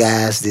those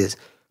guys that's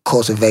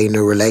cultivating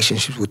the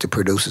relationships with the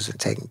producers and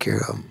taking care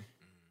of them.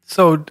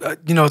 So,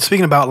 you know,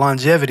 speaking about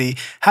longevity,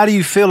 how do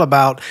you feel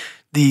about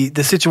the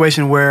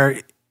situation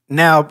where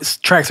now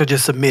tracks are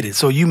just submitted?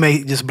 So you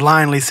may just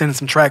blindly send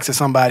some tracks to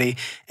somebody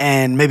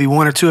and maybe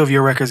one or two of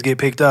your records get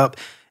picked up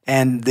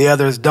and the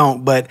others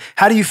don't. But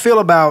how do you feel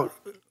about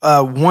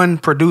one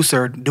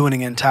producer doing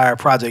an entire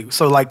project?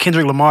 So like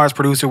Kendrick Lamar's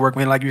producer work,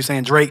 like you were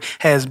saying, Drake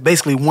has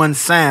basically one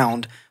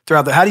sound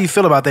throughout how do you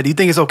feel about that? Do you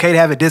think it's okay to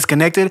have it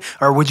disconnected,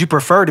 or would you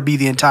prefer to be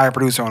the entire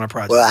producer on a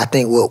project? Well, I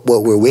think what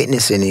we're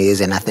witnessing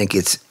is, and I think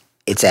it's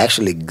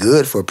actually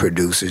good for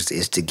producers,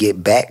 is to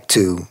get back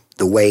to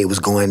the way it was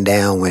going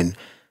down when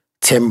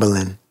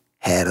Timberland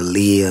had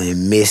Aaliyah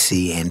and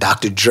Missy, and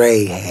Dr.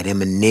 Dre had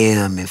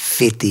Eminem and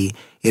 50,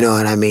 you know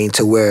what I mean?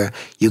 To where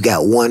you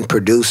got one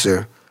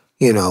producer,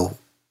 you know,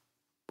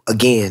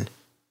 again,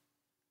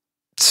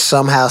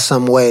 somehow,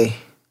 some way,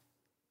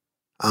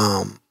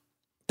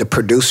 the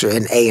producer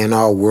and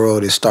A&R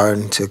world is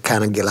starting to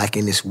kind of get like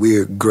in this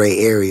weird gray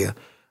area.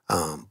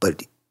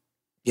 But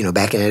you know,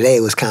 back in the day,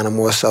 it was kind of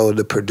more so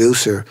the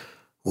producer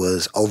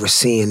was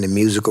overseeing the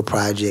musical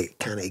project,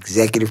 kind of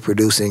executive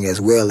producing,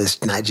 as well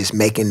as not just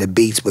making the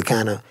beats, but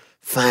kind of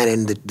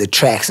finding the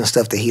tracks and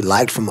stuff that he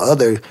liked from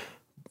other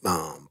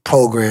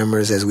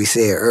programmers, as we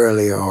said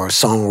earlier, or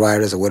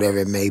songwriters or whatever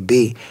it may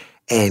be,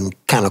 and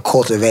kind of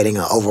cultivating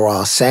an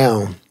overall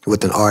sound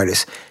with an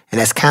artist. And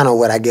that's kind of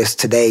what I guess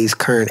today's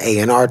current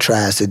A&R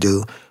tries to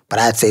do. But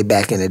I'd say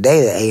back in the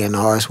day, the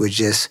A&Rs were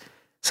just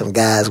some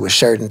guys with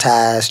shirt and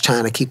ties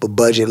trying to keep a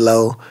budget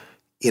low,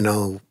 you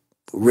know,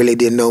 really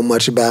didn't know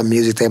much about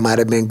music. They might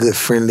have been good,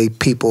 friendly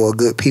people or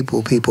good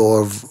people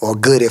or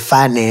good at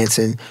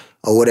financing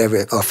or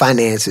whatever, or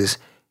finances,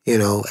 you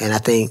know. And I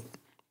think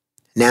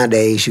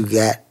nowadays you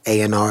got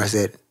A&Rs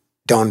that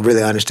don't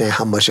really understand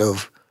how much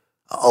of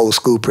an old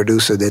school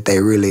producer that they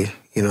really,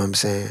 you know what I'm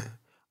saying,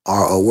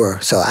 are or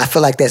were. So I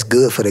feel like that's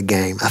good for the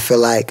game. I feel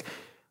like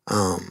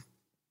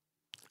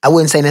I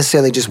wouldn't say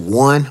necessarily just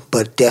one,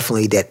 but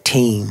definitely that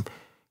team,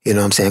 you know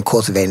what I'm saying,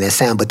 cultivating that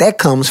sound. But that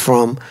comes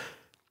from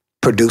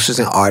producers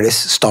and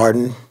artists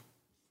starting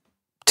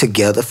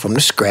together from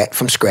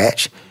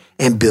scratch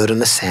and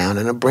building a sound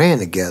and a brand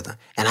together.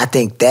 And I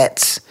think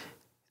that's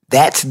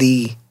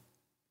the,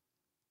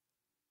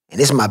 and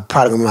this is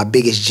probably gonna be my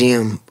biggest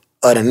gem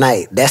of the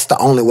night. That's the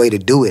only way to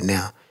do it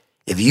now.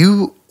 If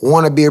you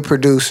want to be a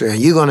producer and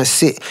you're gonna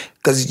sit,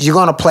 because you're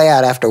gonna play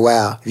out after a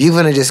while. If you're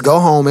gonna just go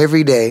home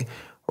every day,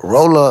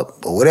 roll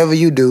up or whatever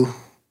you do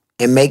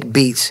and make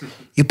beats,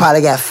 you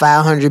probably got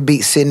 500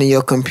 beats sitting in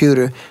your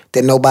computer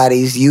that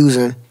nobody's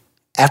using.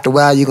 After a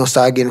while, you're going to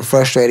start getting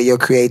frustrated. Your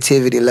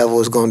creativity level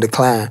is going to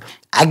decline.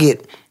 I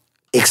get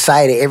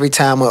excited every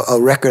time a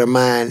record of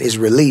mine is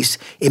released.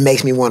 It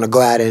makes me want to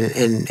go out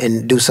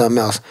and do something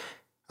else.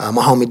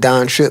 My homie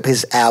Don Tripp,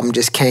 his album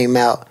just came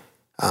out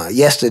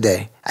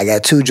yesterday. I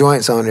got 2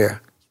 joints on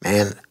there.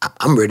 Man,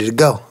 I'm ready to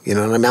go. You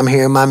know what I mean? I'm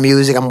hearing my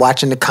music. I'm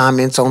watching the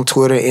comments on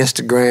Twitter,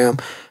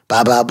 Instagram,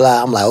 blah, blah,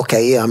 blah. I'm like,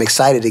 okay, yeah, I'm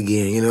excited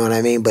again. You know what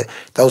I mean? But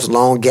those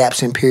long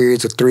gaps in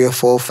periods of 3 or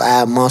 4 or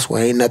 5 months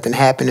where ain't nothing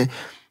happening,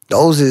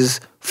 those is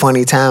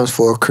funny times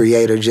for a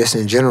creator just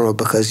in general,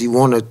 because you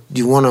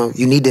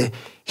need to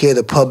hear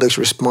the public's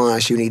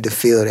response. You need to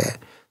feel that.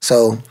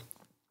 So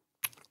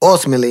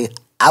ultimately,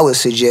 I would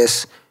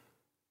suggest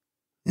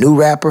new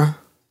rapper,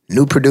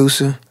 new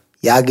producer,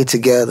 y'all get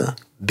together,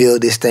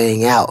 build this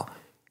thing out,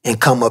 and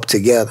come up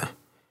together.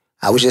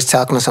 I was just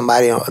talking to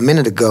somebody a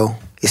minute ago.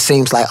 It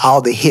seems like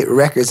all the hit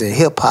records in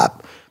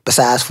hip-hop,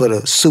 besides for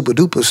the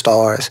super-duper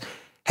stars,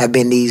 have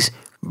been these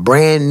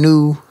brand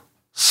new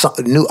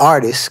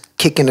artists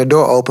kicking the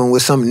door open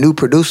with some new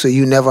producer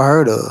you never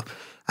heard of.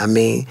 I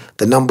mean,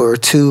 the number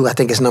 2, I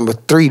think it's number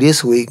 3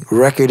 this week,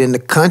 record in the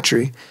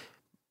country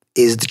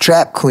is the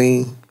Trap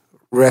Queen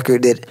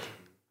record that,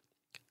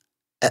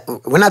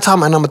 we're not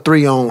talking about number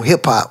 3 on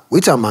hip-hop.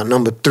 We're talking about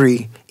number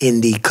 3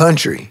 in the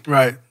country.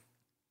 Right.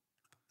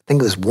 I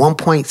think it was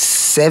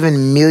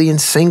 1.7 million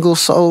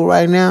singles sold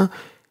right now.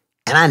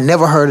 And I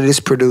never heard of this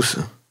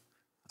producer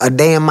a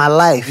day in my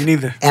life. Me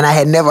neither. And I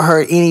had never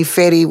heard any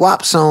Fetty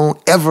Wap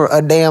song ever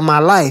a day in my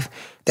life.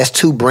 That's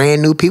 2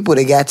 brand new people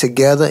that got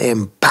together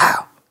and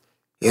pow,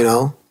 you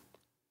know.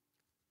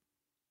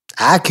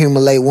 I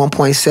accumulate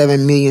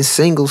 1.7 million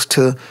singles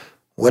to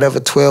whatever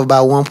 12 by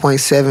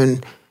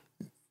 1.7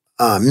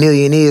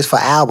 million is for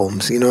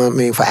albums, you know what I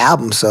mean, for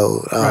albums.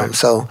 So, right.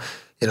 So,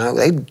 you know,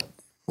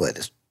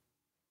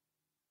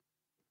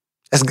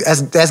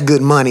 that's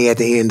good money at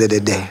the end of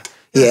the day.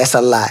 Yeah, that's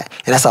a lot.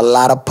 And that's a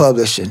lot of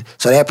publishing.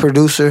 So that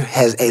producer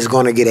is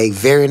going to get a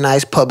very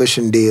nice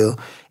publishing deal,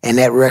 and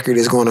that record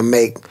is going to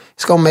make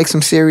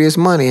some serious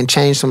money and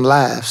change some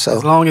lives. So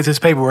as long as his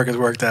paperwork is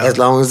worked out. As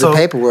long as the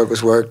paperwork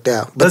was worked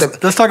out.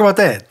 But let's talk about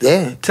that.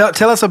 Yeah.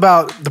 Tell us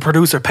about the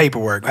producer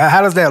paperwork.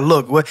 How does that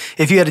look? What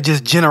if you had to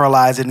just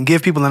generalize it and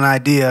give people an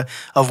idea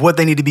of what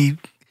they need to be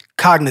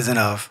cognizant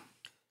of?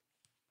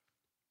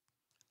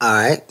 All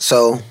right.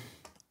 So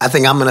I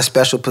think I'm in a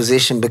special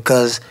position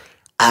because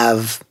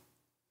I've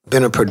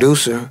been a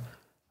producer,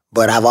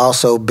 but I've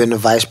also been the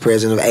vice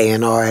president of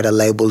A&R at a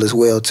label as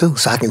well too.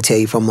 So I can tell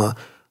you from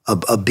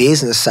a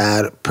business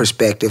side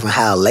perspective and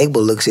how a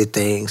label looks at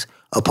things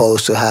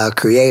opposed to how a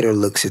creator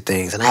looks at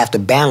things. And I have to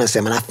balance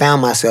them. And I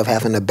found myself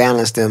having to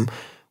balance them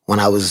when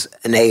I was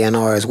an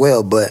A&R as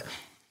well. But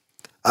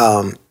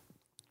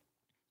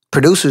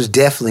producers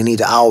definitely need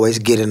to always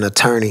get an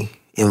attorney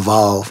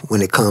involved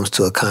when it comes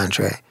to a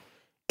contract.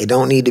 It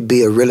don't need to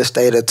be a real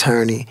estate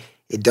attorney.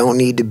 It don't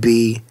need to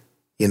be,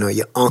 you know,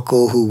 your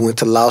uncle who went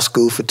to law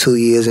school for 2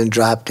 years and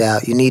dropped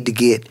out. You need to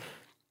get,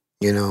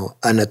 you know,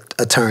 an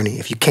attorney.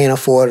 If you can't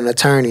afford an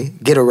attorney,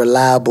 get a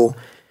reliable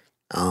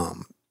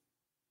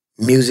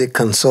music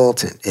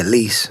consultant at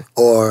least,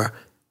 or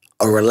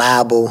a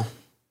reliable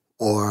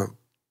or,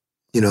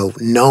 you know,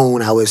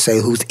 known, I would say,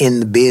 who's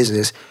in the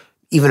business,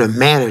 even a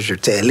manager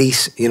to at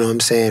least, you know what I'm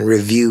saying,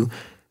 review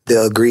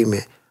the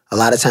agreement. A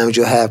lot of times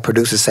you'll have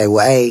producers say,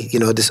 well, hey, you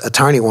know, this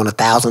attorney want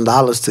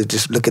 $1,000 to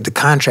just look at the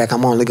contract.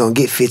 I'm only going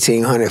to get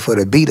 $1,500 for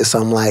the beat or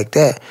something like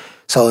that.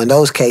 So in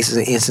those cases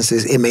and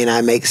instances, it may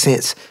not make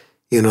sense,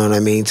 you know what I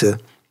mean, to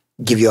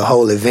give you a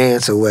whole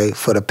advance away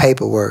for the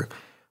paperwork.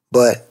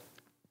 But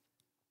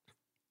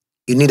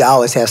you need to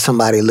always have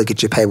somebody look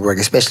at your paperwork,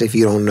 especially if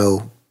you don't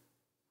know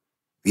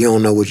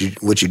what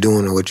you're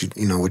doing or what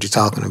you're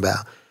talking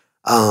about.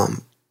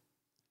 And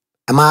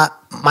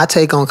my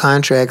take on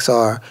contracts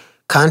are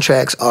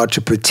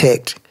to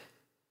protect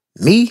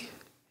me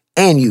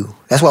and you.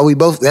 That's why we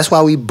both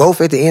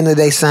at the end of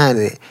the day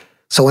signing it.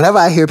 So whenever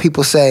I hear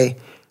people say,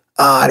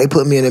 they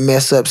put me in a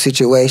mess up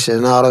situation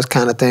and all those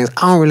kind of things,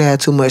 I don't really have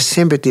too much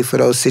sympathy for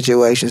those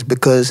situations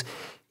because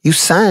you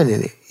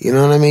signing it. You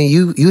know what I mean?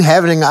 You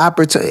having an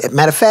opportunity.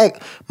 Matter of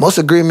fact, most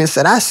agreements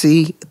that I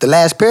see, the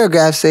last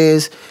paragraph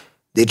says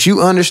that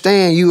you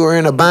understand you are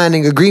in a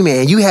binding agreement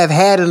and you have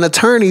had an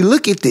attorney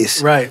look at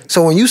this. Right.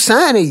 So when you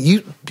sign it,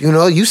 you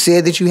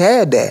said that you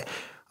had that.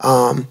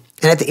 And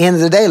at the end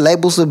of the day,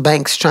 labels are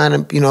banks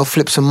trying to,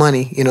 flip some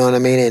money, you know what I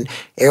mean? And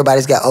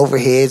everybody's got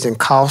overheads and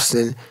costs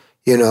and,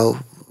 You know,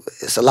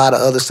 it's a lot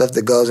of other stuff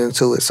that goes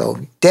into it. So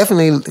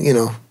definitely, you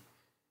know,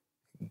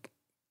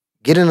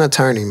 get an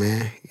attorney,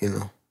 man. You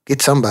know,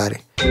 get somebody.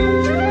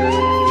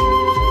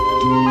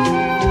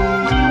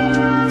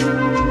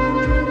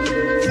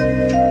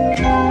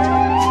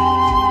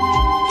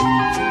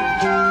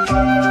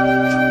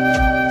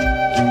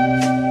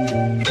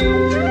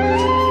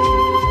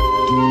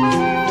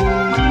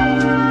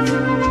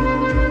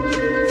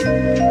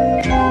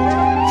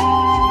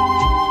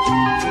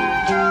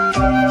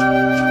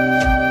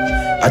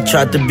 I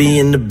tried to be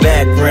in the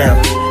background,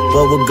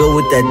 but what good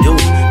would that do?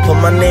 Put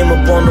my name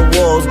up on the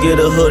walls, get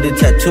a hooded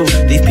tattoo.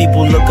 These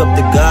people look up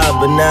to God,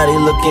 but now they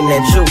looking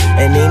at you.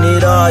 And ain't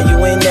it all, you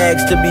ain't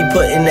asked to be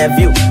put in that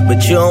view.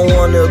 But you don't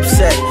wanna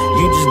upset,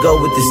 you just go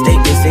with the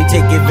statements. They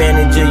take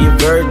advantage of your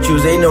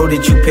virtues, they know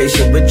that you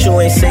patient, but you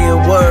ain't say a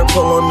word.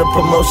 Pull on the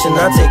promotion,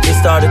 I take it,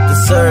 started to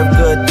serve.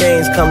 Good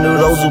things come to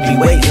those who be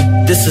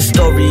waiting. This a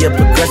story of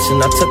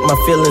progression, I took my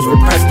feelings,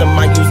 repressed them.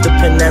 I used the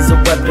pen as a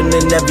weapon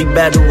in every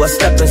battle I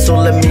step in. So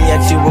let me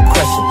ask you a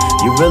question.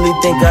 You really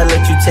think I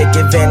let you take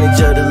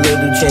advantage of the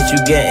little chance you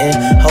getting?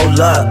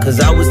 Hold up, cause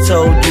I was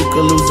told you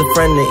could lose a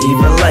friend or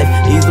even life.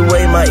 Either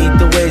way, my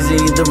either ways are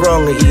either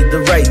wrong or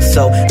either right.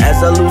 So as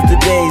I lose the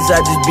days,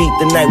 I just beat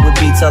the night with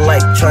beats I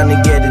like. Trying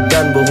to get it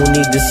done, but who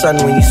need the sun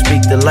when you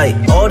speak the light?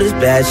 All this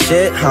bad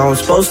shit, how I'm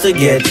supposed to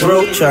get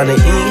through? Trying to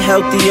eat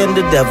healthy and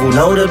the devil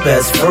know the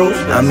best fruit.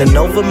 I'm in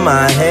over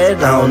my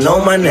head, I don't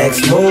know my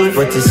next move.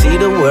 But to see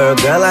the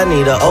world, girl, I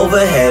need an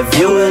overhead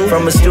view.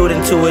 From a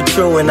student to a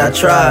true, and I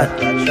tried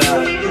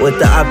with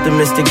the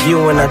optimistic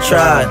view, and I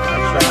tried.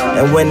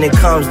 And when it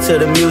comes to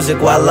the music,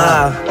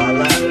 voila,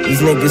 these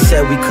niggas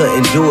said we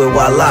couldn't do it,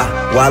 voila,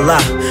 voila.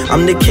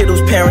 I'm the kid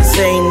whose parents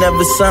ain't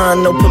never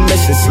signed no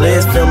permission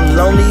slips. Feeling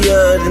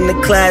lonelier than the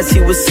class he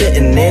was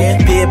sitting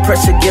in. Peer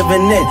pressure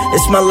giving in,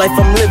 it's my life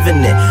I'm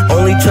living in.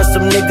 Only trust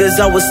them niggas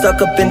I was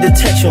stuck up in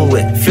detention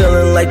with.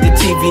 Feeling like the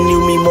TV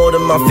knew me more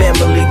than my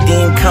family.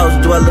 Dean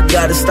couch dweller,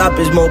 gotta stop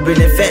his morbid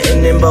and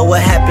fattening. But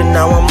what happened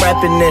now, I'm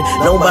rapping it.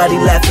 Nobody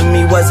laughing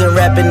me, wasn't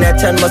rapping that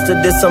time.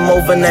 Must've did some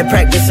overnight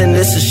practicing.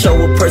 This a show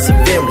of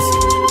perseverance.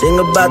 Thing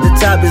about the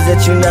top is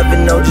that you never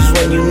know just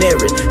when you near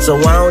it.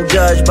 So I don't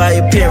judge by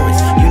appearance.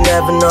 You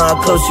never know how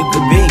close you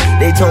could be.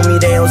 They told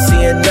me they don't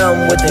see enough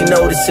what they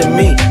notice in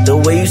me. The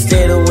way you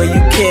stare, the way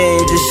you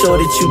care, just show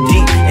that you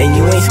deep. And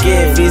you ain't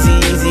scared, easy,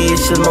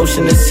 it's your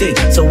motion to see.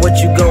 So what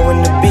you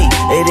going to be?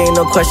 It ain't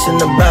no question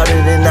about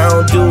it. And I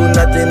don't do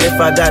nothing if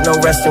I got no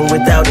resting.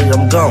 Without it,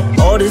 I'm gone.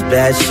 All this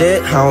bad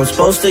shit, how I'm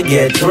supposed to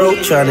get through.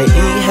 Trying to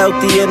eat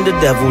healthy and the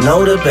devil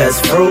know the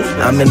best fruit.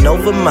 I'm in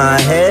over my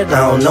head,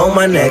 I don't know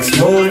my next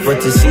move.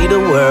 But to see the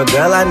world,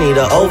 girl, I need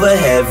an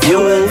overhead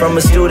view. From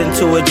a student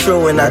to a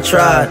true, and I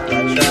tried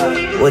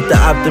with the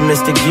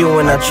optimistic view,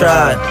 and I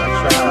tried.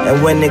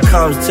 And when it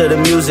comes to the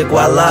music,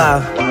 voila,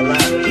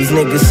 these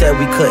niggas said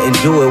we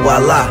couldn't do it,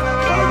 voila.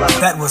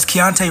 That was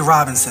Keontae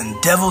Robinson,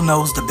 Devil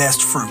Knows the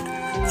Best Fruit.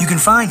 You can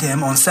find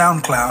him on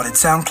SoundCloud at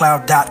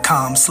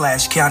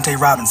soundcloud.com/Keontae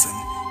Robinson,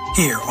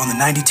 here on the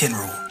 90-10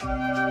 Rule.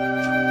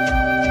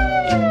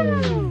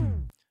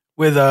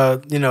 With,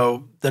 you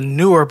know, the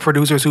newer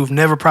producers who've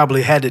never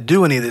probably had to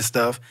do any of this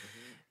stuff,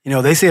 you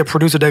know, they see a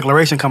producer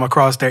declaration come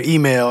across their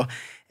email,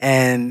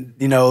 and,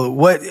 you know,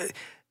 what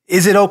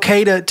is it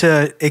okay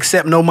to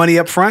accept no money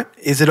up front?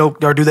 Is it,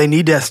 or do they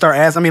need to start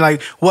asking? I mean,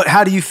 like,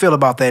 how do you feel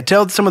about that?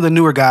 Tell some of the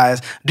newer guys,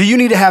 do you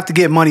need to have to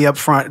get money up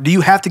front? Do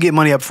you have to get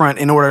money up front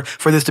in order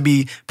for this to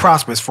be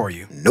prosperous for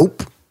you?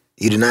 Nope.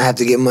 You do not have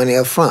to get money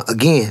up front.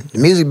 Again, the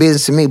music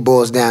business to me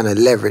boils down to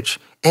leverage.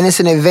 And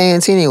it's an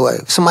advance anyway.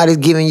 If somebody's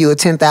giving you a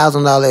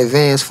 $10,000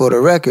 advance for the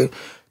record,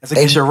 that's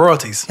against your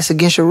royalties. It's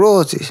against your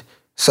royalties.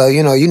 So,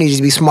 you know, you need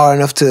to be smart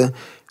enough to,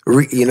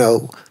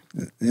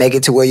 make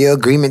it to where your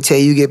agreement tell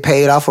you get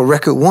paid off of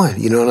record one.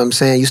 You know what I'm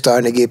saying? You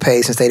starting to get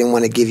paid since they didn't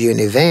want to give you an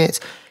advance.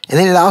 And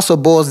then it also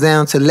boils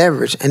down to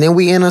leverage. And then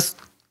we touched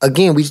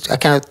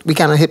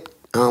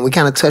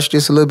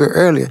this a little bit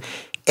earlier.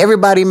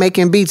 Everybody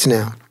making beats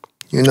now.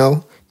 You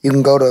know, you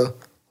can go to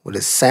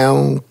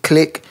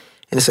SoundClick,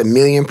 and it's 1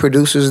 million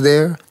producers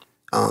there.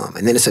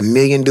 And then it's 1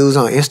 million dudes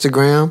on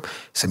Instagram.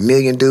 It's 1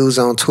 million dudes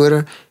on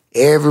Twitter.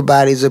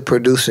 Everybody's a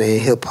producer in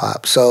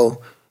hip-hop.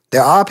 So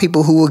there are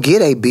people who will get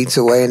their beats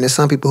away, and there's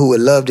some people who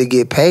would love to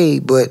get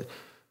paid, but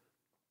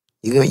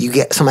you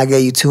get somebody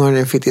gave you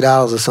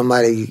 $250 or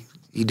somebody,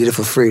 you did it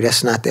for free.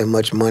 That's not that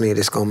much money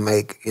that's going to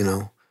make,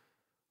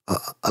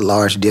 a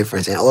large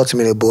difference. And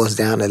ultimately it boils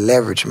down to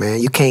leverage,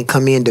 man. You can't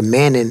come in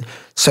demanding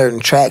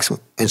certain tracks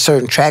and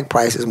certain track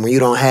prices when you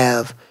don't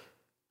have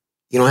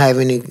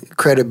any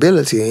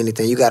credibility or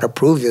anything. You got to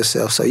prove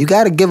yourself. So you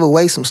got to give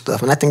away some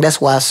stuff. And I think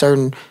that's why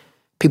certain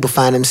people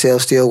find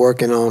themselves still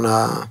working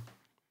on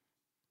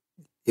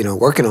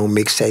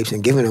mixtapes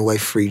and giving away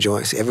free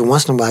joints. Every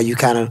once in a while, you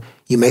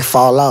may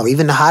fall off.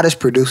 Even the hottest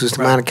producers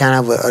kind of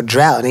have a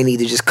drought, and they need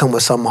to just come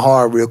with something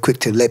hard real quick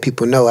to let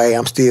people know, hey,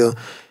 I'm still,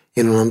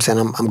 you know what I'm saying,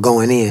 I'm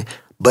going in.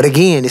 But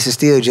again, this is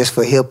still just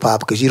for hip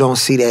hop because you don't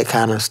see that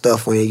kind of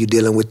stuff when you're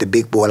dealing with the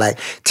big boy. Like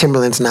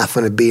Timberland's not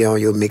finna be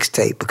on your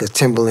mixtape because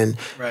Timberland,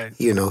 Right.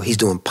 you know, he's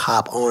doing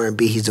pop,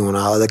 R&B, he's doing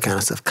all other kind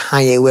of stuff.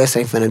 Kanye West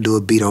ain't finna do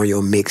a beat on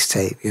your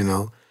mixtape, you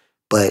know.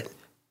 But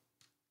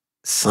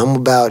some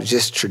about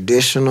just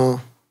traditional,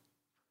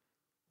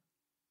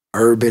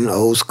 urban,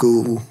 old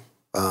school,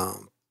 I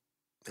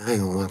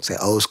ain't gonna want to say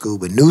old school,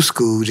 but new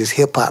school, just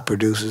hip hop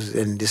producers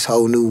and this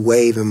whole new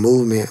wave and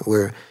movement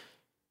where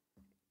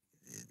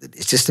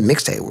it's just the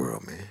mixtape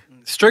world, man.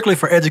 Strictly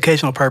for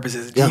educational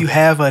purposes, do Yeah. you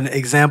have an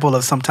example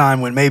of some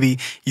time when maybe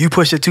you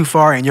pushed it too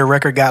far and your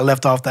record got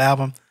left off the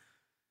album?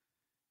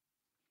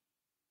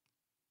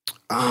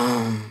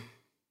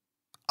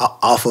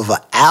 Off of an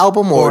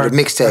album or the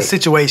a mixtape?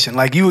 situation?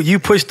 Like you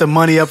pushed the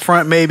money up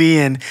front maybe,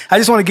 and I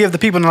just want to give the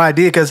people an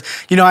idea because,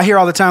 you know, I hear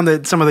all the time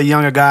that some of the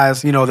younger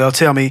guys, you know, they'll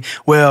tell me,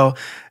 well,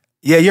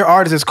 yeah, your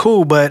artist is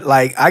cool, but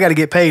like I got to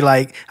get paid.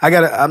 Like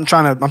I'm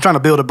trying to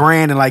build a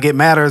brand and like it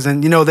matters.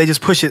 And you know, they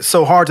just push it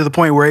so hard to the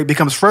point where it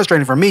becomes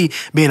frustrating for me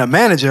being a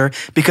manager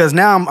because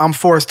now I'm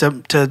forced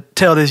to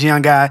tell this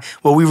young guy,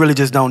 well, we really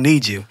just don't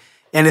need you.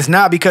 And it's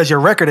not because your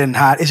record isn't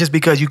hot. It's just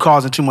because you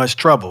causing too much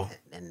trouble.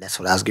 And that's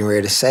what I was getting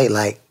ready to say.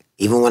 Like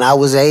even when I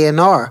was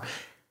A&R,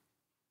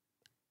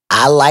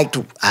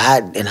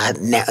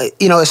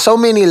 you know, it's so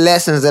many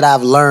lessons that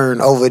I've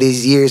learned over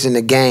these years in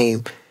the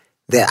game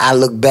that I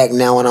look back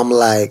now and I'm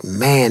like,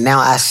 man, now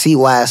I see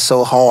why it's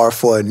so hard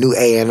for a new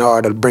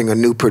A&R to bring a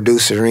new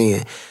producer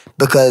in.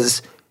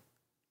 Because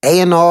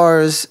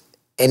A&Rs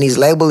and these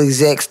label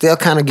execs, they'll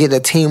kind of get a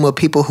team of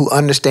people who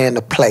understand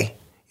the play.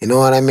 You know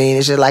what I mean?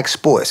 It's just like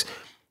sports.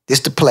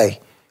 This the play.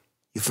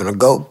 You finna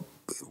go,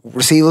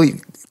 receiver,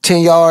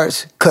 10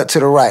 yards, cut to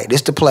the right.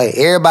 This the play.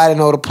 Everybody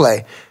know the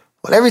play.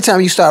 Well, every time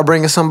you start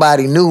bringing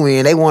somebody new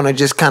in, they want to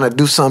just kind of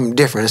do something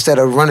different. Instead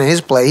of running his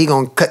play, he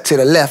going to cut to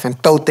the left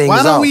and throw things off.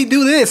 Why don't we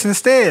do this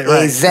instead?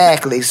 Right.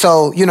 Exactly.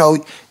 So, you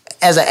know,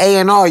 as an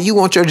A&R, you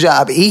want your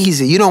job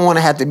easy. You don't want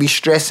to have to be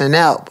stressing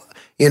out,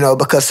 you know,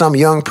 because some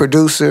young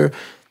producer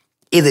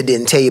either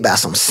didn't tell you about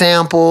some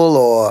sample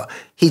or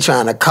he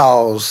trying to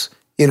cause,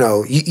 you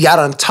know, y'all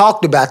done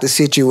talked about the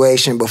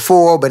situation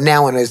before, but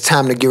now when it's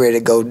time to get ready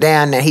to go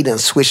down, now he done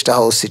switched the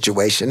whole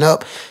situation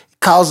up.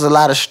 Causes a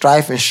lot of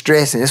strife and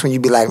stress, and that's when you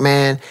be like,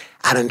 man,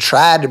 I done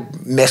tried to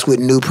mess with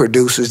new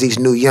producers, these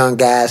new young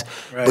guys,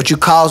 Right. but you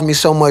cause me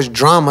so much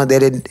drama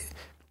that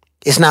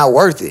it's not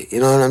worth it. You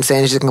know what I'm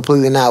saying? It's just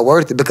completely not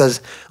worth it because,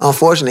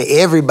 unfortunately,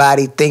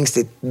 everybody thinks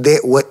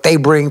that what they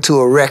bring to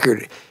a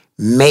record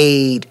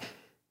made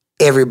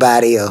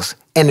everybody else.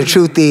 And the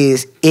truth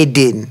is, it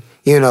didn't,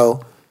 you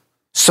know?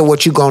 So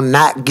what, you gonna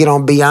not get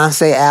on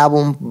Beyonce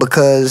album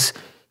because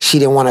she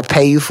didn't want to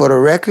pay you for the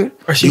record?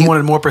 Or she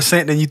wanted more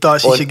percent than you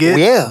thought she should get?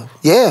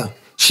 Yeah.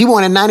 She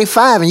wanted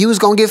 95 and you was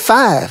going to get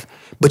 5.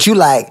 But you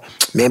like,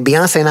 man,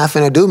 Beyonce not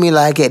finna do me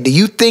like that. Do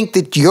you think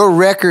that your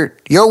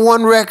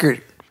one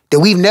record that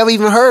we've never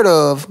even heard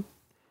of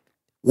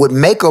would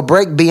make or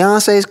break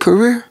Beyonce's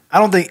career? I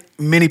don't think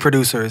many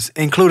producers,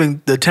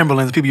 including the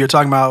Timberlands, people you're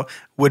talking about,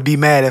 would be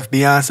mad if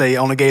Beyonce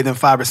only gave them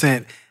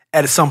 5%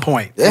 at some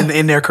point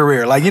in their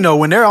career. Like, you know,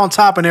 when they're on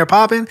top and they're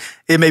popping,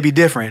 it may be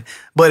different.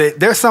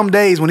 But there's some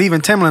days when even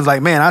Timberland's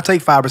like, man, I'll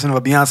take 5% of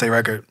a Beyonce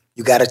record.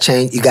 You gotta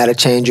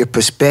change your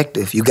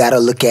perspective. You gotta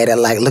look at it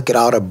like, look at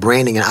all the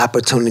branding and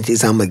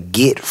opportunities I'm gonna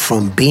get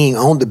from being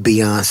on the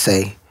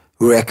Beyonce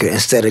record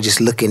instead of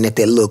just looking at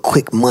that little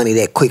quick money,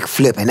 that quick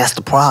flip. And that's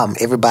the problem.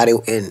 Everybody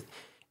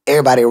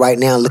right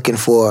now looking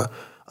for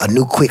a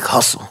new quick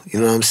hustle.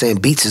 You know what I'm saying?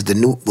 Beats is the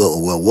new,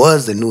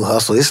 was the new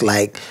hustle. It's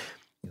like,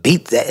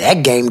 beat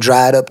that game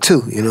dried up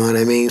too. You know what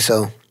I mean?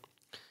 So,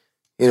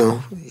 you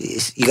know,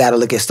 you got to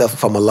look at stuff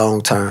from a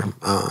long term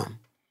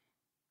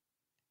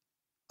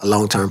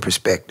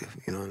perspective.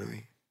 You know what I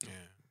mean? Yeah,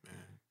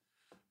 man.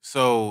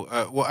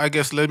 So, well, I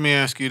guess let me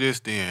ask you this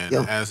then: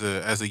 Yeah. as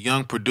a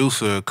young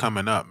producer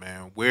coming up,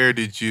 man, where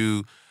did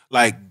you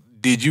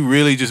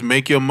really just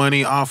make your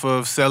money off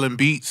of selling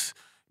beats?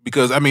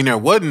 Because I mean, there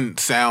wasn't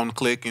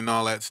SoundClick and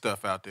all that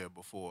stuff out there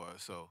before,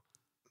 so.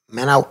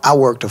 Man, I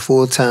worked a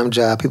full-time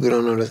job. People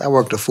don't know this. I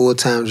worked a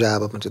full-time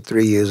job up until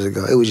 3 years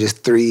ago. It was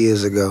just 3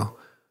 years ago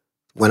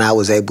when I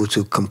was able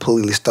to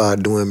completely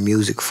start doing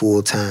music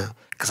full-time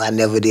because I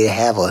never did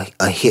have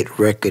a hit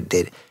record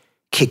that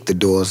kicked the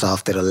doors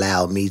off that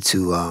allowed me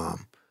to,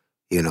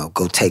 you know,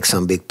 go take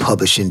some big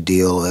publishing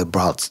deal that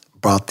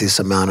brought this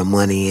amount of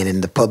money in.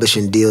 And the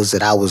publishing deals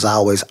that I was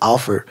always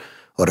offered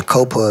or the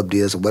co-pub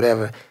deals or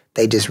whatever,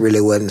 they just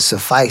really wasn't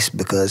suffice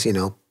because, you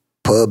know,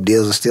 pub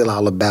deals are still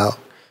all about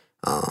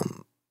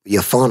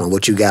your funnel,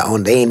 what you got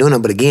on. They ain't doing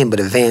nothing but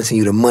advancing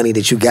you the money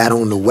that you got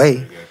on the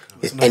way.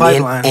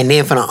 And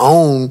then for to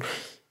own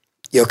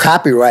your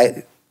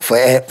copyright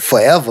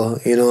forever,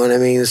 you know what I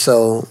mean?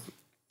 So,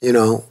 you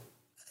know,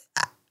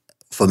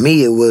 for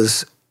me,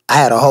 I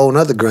had a whole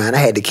nother grind. I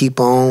had to keep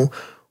on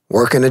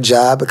working a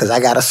job because I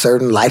got a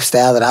certain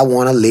lifestyle that I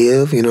want to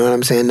live, you know what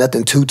I'm saying?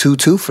 Nothing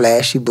too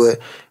flashy, but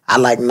I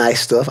like nice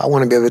stuff. I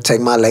want to be able to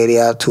take my lady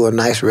out to a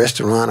nice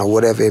restaurant or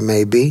whatever it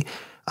may be.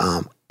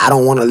 I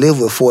don't want to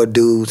live with 4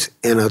 dudes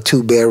in a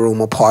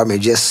 2-bedroom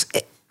apartment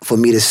just for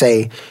me to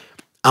say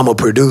I'm a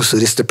producer.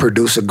 This the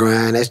producer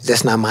grind.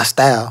 That's not my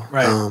style.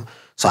 Right.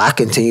 So I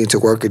continue to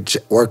work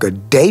a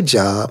day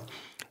job,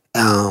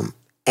 and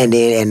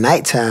then at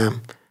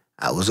nighttime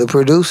I was a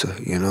producer.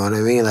 You know what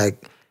I mean?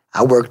 Like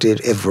I worked at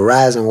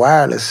Verizon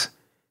Wireless,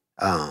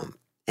 and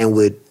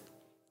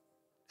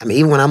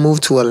even when I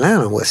moved to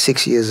Atlanta,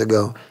 6 years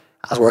ago,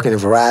 I was working at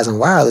Verizon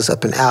Wireless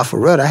up in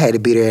Alpharetta. I had to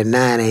be there at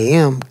 9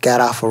 a.m.,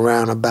 got off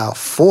around about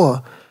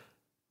 4.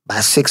 By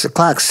 6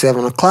 o'clock,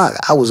 7 o'clock,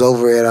 I was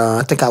over at,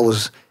 I think I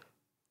was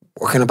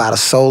working about a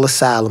soul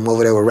asylum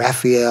over there with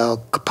Raphael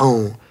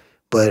Capone.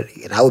 But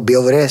I would be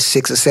over there at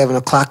 6 or 7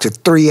 o'clock to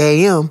 3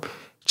 a.m.,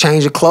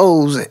 change of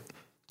clothes,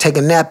 take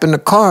a nap in the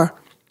car,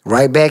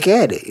 right back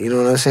at it. You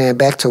know what I'm saying?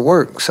 Back to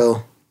work.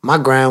 So my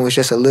grind was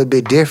just a little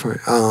bit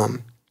different.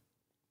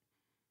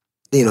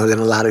 Than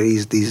a lot of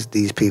these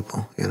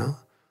people, So.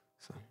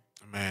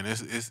 Man,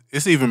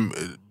 it's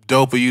even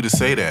dope of you to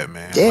say that,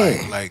 man.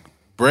 Yeah. Like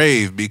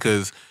brave,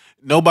 because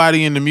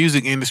nobody in the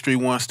music industry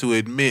wants to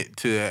admit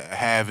to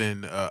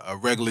having a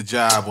regular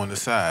job on the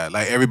side.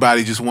 Like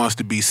everybody just wants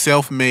to be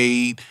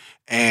self-made,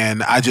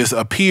 and I just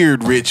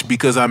appeared rich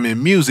because I'm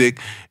in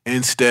music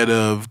instead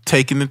of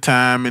taking the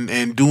time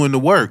and doing the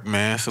work,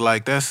 man. So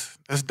like that's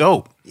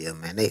dope. Yeah,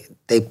 man.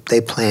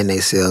 They plan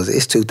themselves.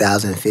 It's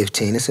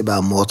 2015. It's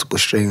about multiple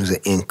streams of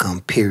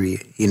income,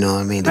 period. You know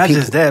what I mean? Not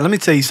just that. Let me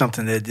tell you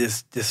something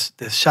that's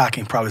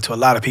shocking probably to a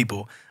lot of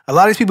people. A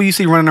lot of these people you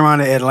see running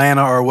around in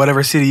Atlanta or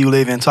whatever city you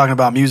live in talking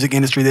about music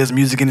industry this,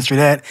 music industry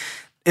that,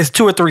 it's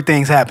 2 or 3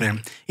 things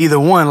happening. Either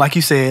one, like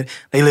you said,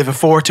 they live in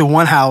 4 to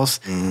 1 house,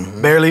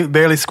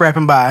 barely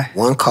scrapping by.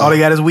 1 car. All they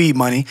got is weed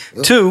money.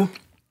 Yep. 2,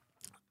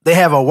 they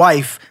have a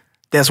wife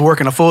that's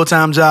working a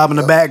full-time job in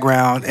the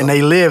background and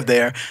they live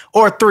there.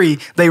 Or 3,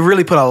 they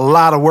really put a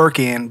lot of work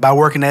in by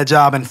working that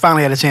job and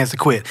finally had a chance to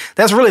quit.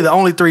 That's really the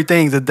only 3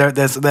 things that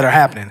are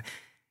happening.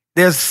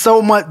 There's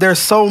so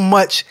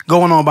much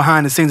going on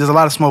behind the scenes. There's a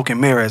lot of smoke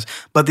and mirrors.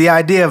 But the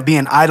idea of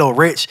being idle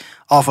rich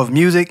off of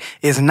music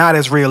is not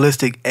as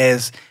realistic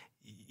as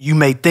you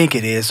may think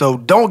it is. So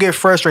don't get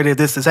frustrated if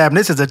this is happening.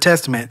 This is a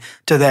testament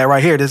to that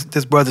right here.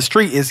 This brother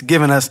Street is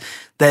giving us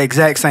the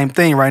exact same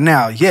thing right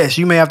now. Yes,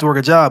 you may have to work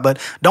a job, but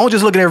don't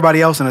just look at everybody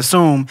else and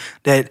assume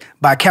that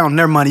by counting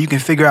their money, you can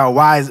figure out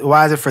why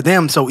is it for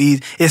them so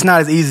easy. It's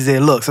not as easy as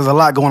it looks. There's a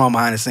lot going on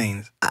behind the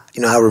scenes. I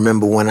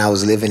remember when I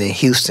was living in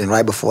Houston,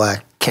 right before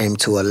I came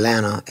to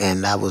Atlanta,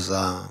 and I was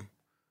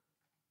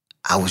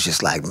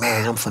just like,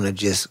 man, I'm finna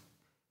just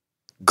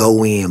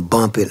go in,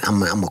 bump it. I'm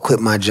gonna quit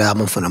my job.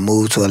 I'm finna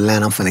move to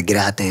Atlanta. I'm finna get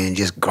out there and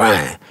just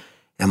grind.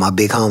 And my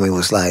big homie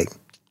was like,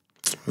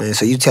 man,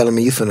 so you telling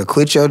me you finna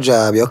quit your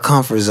job, your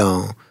comfort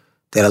zone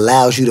that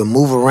allows you to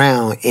move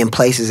around in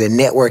places and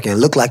network and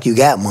look like you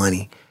got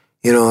money,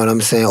 you know what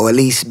I'm saying? Or at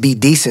least be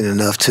decent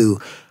enough to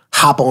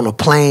hop on a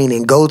plane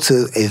and go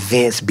to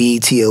events,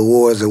 BET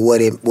Awards or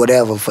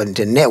whatever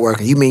to network.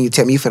 And you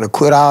tell me you finna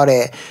quit all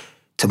that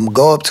to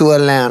go up to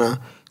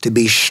Atlanta to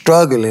be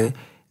struggling.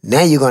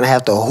 Now you're going to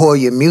have to whore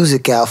your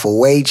music out for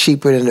way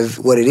cheaper than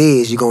what it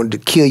is. You're going to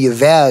kill your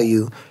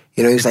value.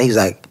 He's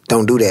like,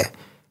 don't do that.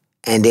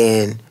 And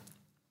then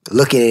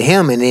looking at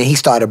him, and then he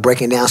started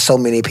breaking down so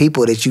many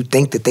people that you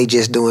think that they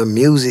just doing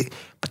music,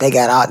 but they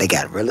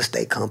got real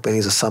estate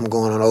companies or something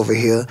going on over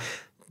here.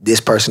 This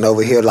person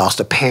over here lost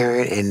a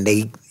parent and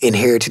they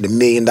inherited $1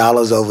 million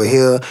over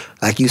here.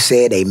 Like you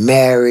said, they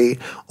married,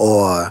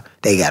 or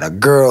they got a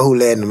girl who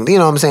let them, you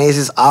know what I'm saying? It's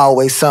just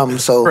always something.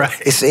 So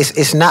right.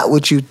 It's not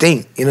what you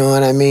think, you know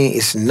what I mean?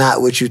 It's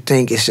not what you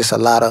think. It's just a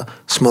lot of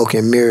smoke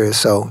and mirrors.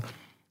 So,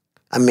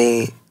 and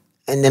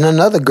then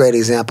another great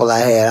example I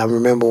had, I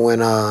remember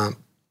when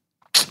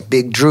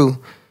Big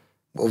Drew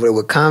over there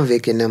with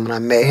Convict and them, when I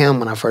met him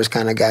when I first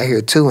kind of got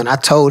here too, and I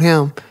told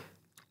him,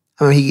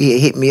 he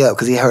hit me up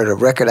because he heard a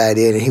record I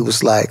did, and he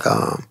was like,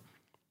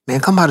 man,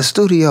 come by the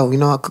studio,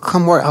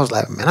 come work. I was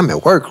like, man, I'm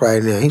at work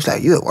right now. He was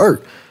like, you at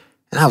work?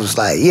 And I was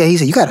like, yeah. He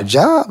said, you got a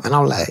job? And I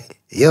was like,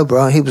 yeah,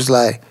 bro. And he was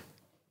like,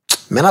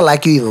 man, I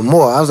like you even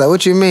more. I was like,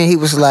 what you mean? He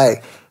was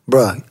like,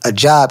 bro, a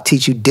job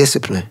teach you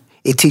discipline.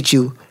 It teach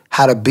you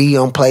how to be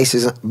in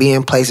places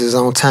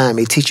on time.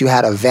 It teach you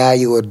how to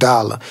value a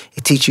dollar.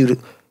 It teach you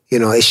to,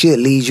 it should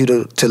lead you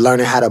to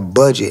learning how to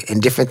budget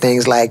and different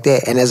things like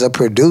that. And as a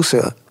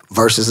producer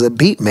versus a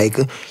beat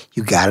maker,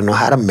 you got to know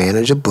how to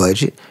manage a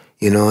budget.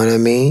 You know what I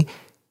mean?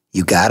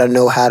 You got to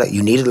know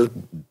you need to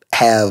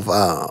have,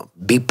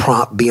 be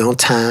prompt, be on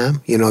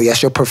time.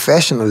 That's your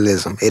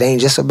professionalism. It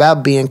ain't just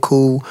about being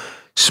cool,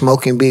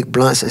 smoking big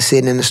blunts and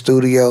sitting in the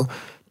studio,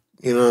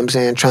 you know what I'm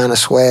saying, trying to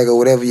swag or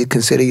whatever you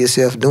consider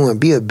yourself doing.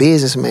 Be a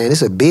businessman.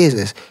 It's a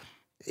business.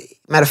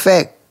 Matter of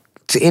fact,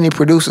 to any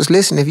producers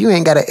listening, if you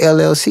ain't got an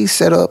LLC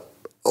set up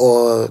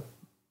or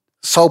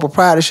sole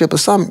proprietorship or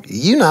something,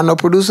 you not no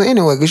producer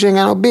anyway because you ain't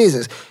got no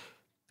business.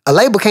 A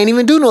label can't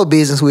even do no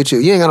business with you.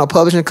 You ain't got no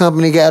publishing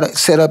company got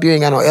set up. You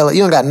ain't got no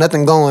you don't got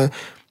nothing going.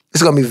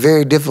 It's going to be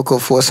very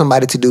difficult for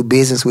somebody to do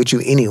business with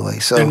you anyway.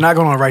 So they're not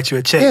going to write you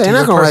a check. Yeah, they're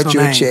not going to write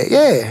you a check.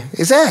 Yeah,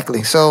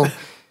 exactly. So,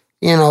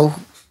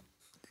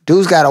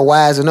 dudes gotta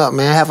wisen up,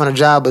 man. Having a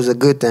job is a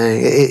good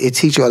thing. It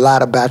teach you a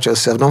lot about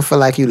yourself. Don't feel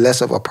like you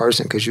less of a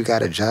person because you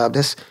got a job.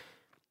 That's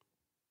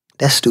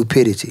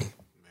stupidity.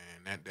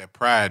 That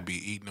pride be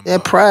eating them That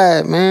up.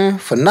 pride, man,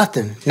 for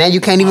nothing. Now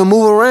you can't even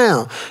move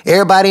around.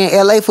 Everybody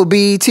in LA for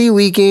BET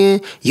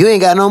weekend, you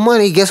ain't got no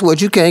money. Guess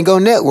what? You can't go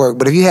network.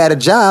 But if you had a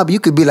job, you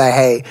could be like,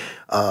 hey,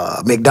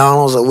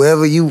 McDonald's or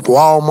wherever you,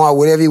 Walmart,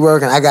 whatever you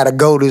work, and I gotta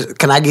go to,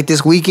 can I get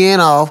this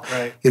weekend off?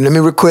 Right. You know, let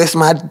me request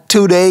my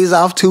 2 days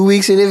off 2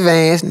 weeks in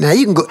advance. Now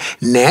you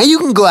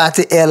can go out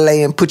to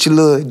LA and put your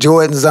little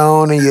Jordans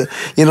on and your,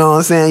 you know what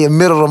I'm saying, your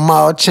middle of the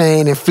mall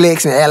chain and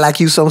flex and act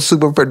like you some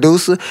super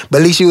producer.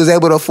 But at least you was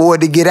able to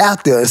afford to get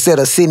out there instead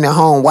of sitting at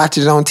home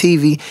watching it on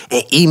TV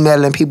and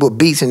emailing people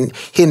beats and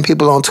hitting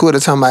people on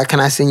Twitter talking about, can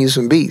I send you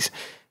some beats?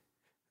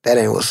 That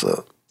ain't what's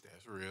up.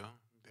 That's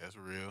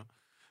real.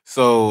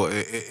 So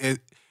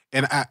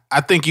and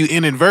I think you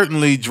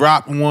inadvertently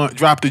dropped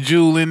a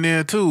jewel in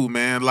there too,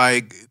 man.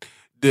 Like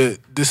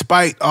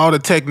despite all the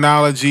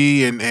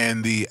technology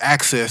and the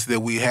access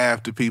that we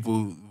have to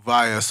people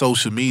via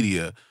social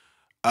media,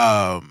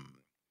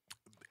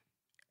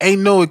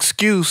 ain't no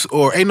excuse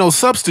or ain't no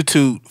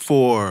substitute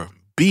for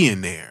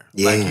being there.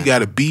 Yeah. Like you got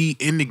to be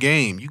in the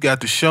game. You got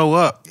to show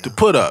up to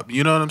put up.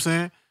 You know what I'm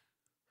saying?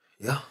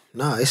 Yeah.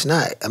 No, it's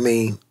not. I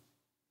mean,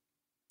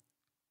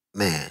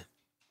 man,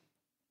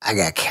 I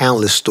got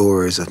countless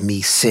stories of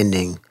me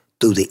sending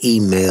through the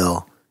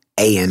email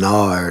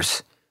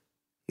A&Rs,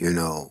 you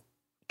know,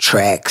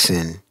 tracks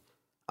and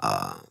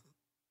I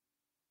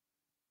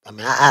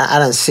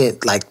done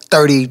sent like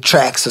 30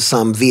 tracks or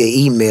something via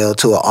email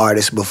to an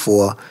artist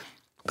before.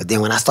 But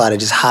then when I started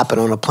just hopping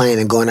on a plane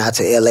and going out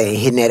to LA and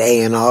hitting that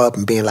A&R up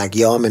and being like,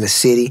 yo, I'm in the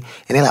city.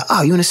 And they're like,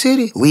 oh, you in the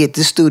city? We at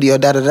this studio,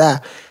 da-da-da.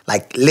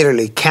 Like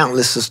literally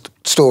countless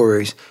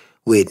stories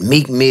with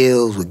Meek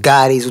Mills, with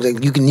Gotti's,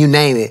 with you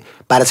name it.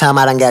 By the time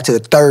I done got to the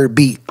third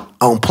beat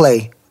on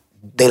play,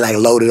 they like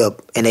loaded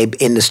up and they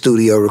in the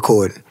studio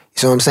recording. You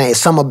see what I'm saying?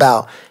 It's something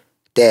about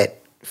that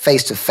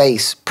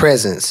face-to-face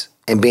presence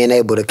and being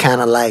able to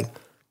kind of like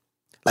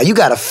you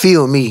gotta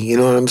feel me, you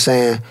know what I'm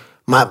saying?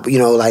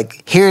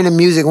 Like hearing the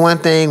music one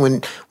thing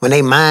when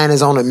they mind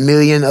is on a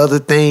million other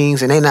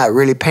things and they not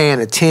really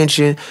paying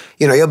attention.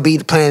 You know, your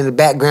beat playing in the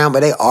background, but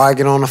they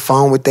arguing on the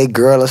phone with their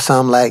girl or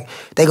something, like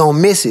they gonna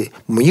miss it.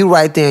 When you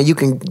right there and you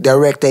can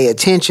direct their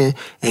attention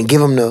and give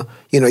them the,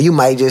 you know, you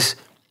might just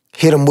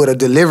hit them with a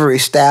delivery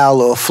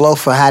style or a flow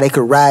for how they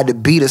could ride the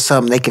beat or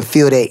something. They can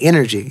feel that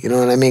energy, you know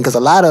what I mean? Because a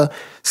lot of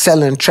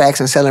selling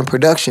tracks and selling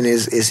production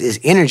is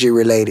energy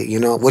related, you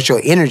know, what your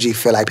energy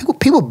feel like.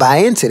 People buy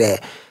into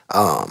that.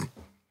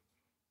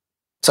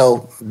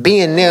 So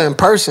being there in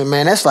person,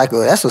 man, that's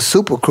a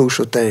super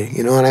crucial thing.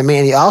 You know what I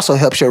mean? It also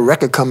helps your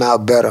record come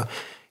out better.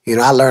 You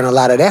know, I learned a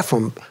lot of that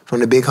from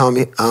the big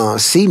homie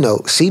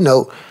C-Note.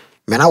 C-Note,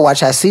 man, I watch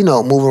how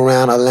C-Note move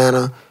around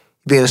Atlanta,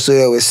 be in the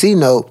studio with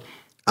C-Note.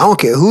 I don't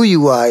care who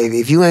you are.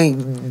 If you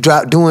ain't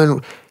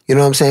doing, you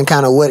know what I'm saying,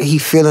 kind of what he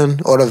feeling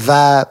or the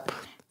vibe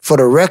for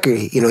the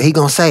record, you know, he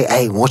gonna say,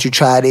 hey, won't you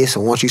try this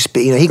or won't you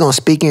speak? You know, he gonna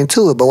speak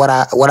into it. But what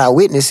I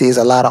witness is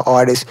a lot of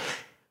artists,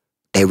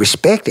 they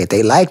respect it.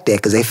 They like that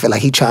because they feel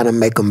like he trying to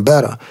make them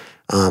better.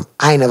 I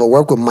ain't never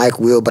worked with Mike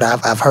Will, but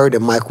I've heard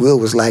that Mike Will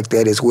was like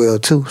that as well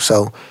too.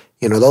 So,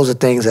 you know, those are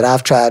things that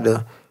I've tried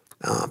to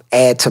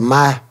add to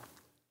my,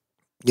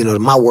 you know,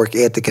 my work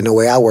ethic and the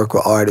way I work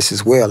with artists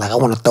as well. Like I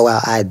want to throw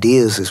out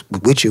ideas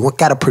with you.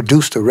 Got to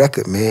produce the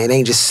record, man. It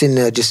ain't just sitting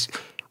there just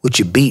with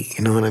your beat.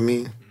 You know what I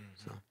mean?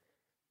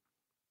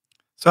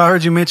 So I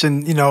heard you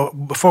mention, you know,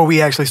 before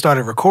we actually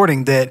started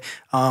recording that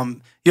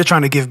you're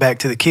trying to give back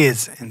to the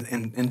kids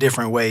in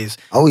different ways.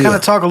 Oh, yeah. Kind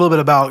of talk a little bit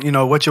about, you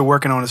know, what you're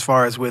working on as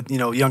far as with, you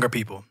know, younger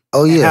people.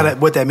 Oh, yeah.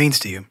 And what that means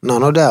to you.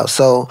 No doubt.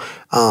 So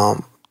I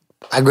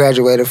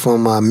graduated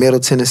from Middle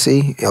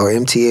Tennessee, or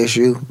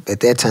MTSU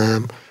at that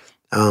time,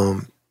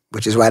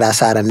 which is right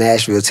outside of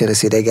Nashville,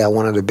 Tennessee. They got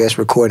one of the best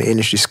recording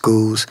industry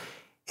schools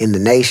in the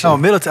nation. Oh,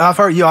 I've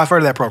heard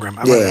of that program.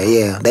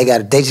 Yeah.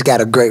 They just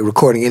got a great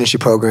recording industry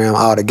program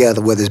altogether,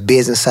 whether it's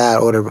business side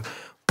or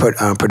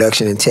the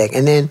production and tech.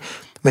 And then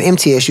when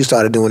MTSU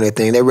started doing their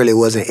thing, there really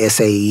wasn't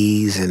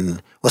SAEs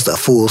and what's the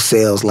full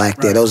sales like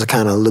that. Those are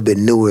kind of a little bit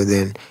newer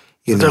than,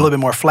 you know. They're a little bit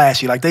more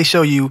flashy. Like they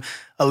show you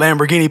a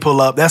Lamborghini pull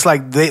up. That's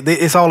like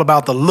it's all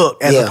about the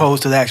look as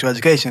opposed to the actual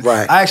education.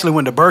 Right. I actually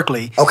went to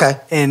Berkeley. Okay.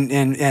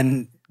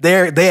 And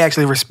they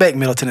actually respect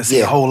Middle Tennessee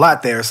a whole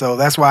lot there. So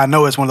that's why I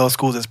know it's one of those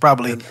schools that's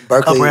probably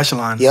Berkeley, upper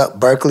echelon. Yep,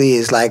 Berkeley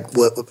is like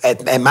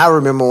and I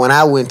remember when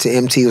I went to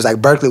MT, it was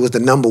like Berkeley was the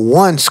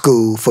 #1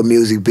 school for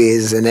music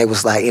business, and they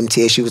was like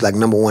MTSU was like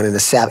 #1 in the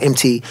South.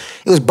 It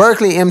was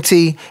Berkeley,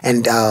 MT,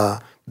 and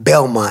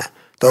Belmont.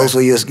 Those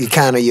were your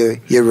kind of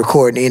your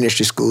recording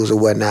industry schools or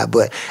whatnot.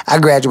 But I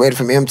graduated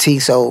from MT,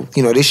 so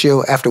you know this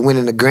year after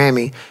winning the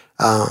Grammy,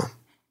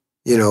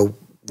 you know.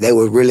 They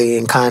were really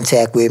in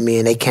contact with me,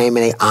 and they came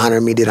and they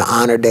honored me, did an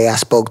honor day. I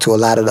spoke to a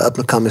lot of the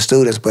up-and-coming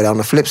students, but on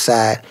the flip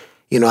side,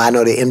 you know, I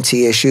know the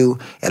MTSU,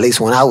 at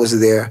least when I was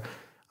there,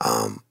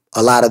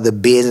 a lot of the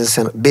business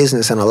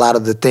and a lot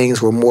of the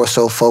things were more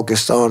so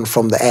focused on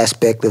from the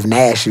aspect of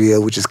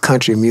Nashville, which is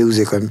country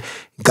music and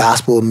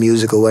gospel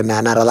music or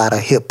whatnot, not a lot of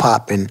hip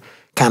hop and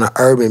kind of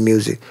urban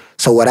music.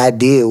 So what I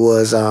did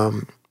was,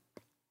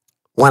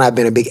 one, I've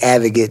been a big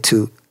advocate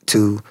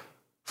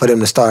for them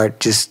to start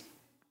just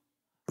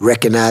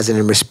recognizing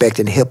and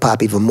respecting hip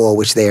hop even more,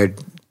 which they're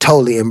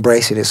totally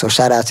embracing it. So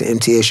shout out to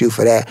MTSU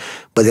for that.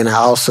 But then I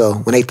also,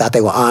 when they thought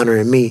they were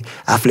honoring me,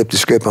 I flipped the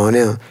script on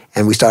them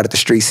and we started the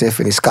Street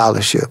Symphony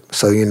Scholarship.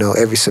 So,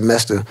 every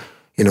semester,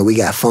 we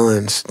got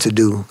funds to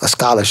do a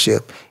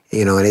scholarship,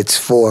 and it's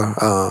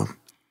for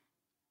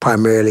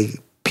primarily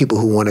people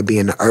who want to be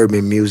in the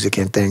urban music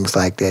and things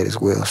like that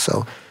as well.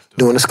 So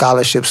doing the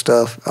scholarship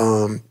stuff,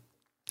 I'm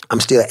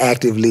still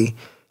actively,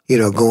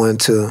 going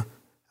to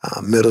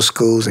middle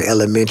schools and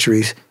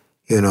elementaries,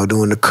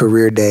 doing the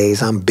career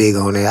days. I'm big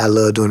on that. I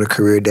love doing the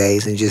career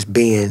days and just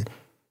being,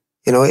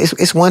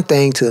 it's one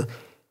thing to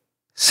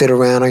sit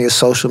around on your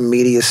social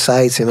media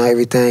sites and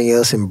everything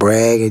else and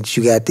brag and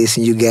you got this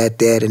and you got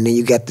that. And then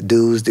you got the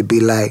dudes that be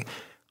like,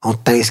 on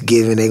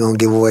Thanksgiving, they going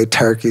to give away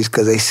turkeys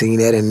because they seen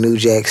that in New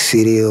Jack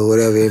City or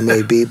whatever it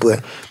may be.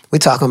 But we're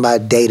talking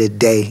about day to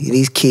day.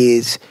 These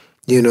kids,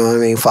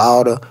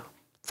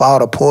 for all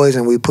the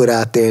poison we put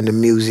out there in the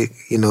music,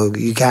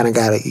 you kind of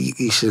got to,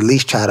 you should at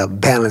least try to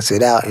balance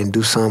it out and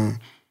do something,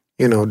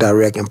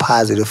 direct and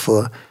positive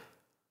for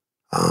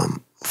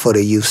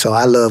the youth. So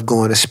I love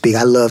going to speak.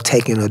 I love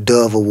taking a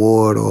Dove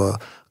Award or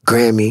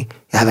Grammy.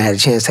 I haven't had a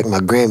chance to take my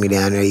Grammy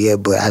down there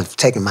yet, but I've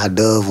taken my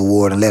Dove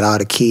Award and let all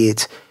the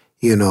kids,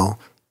 in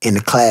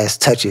the class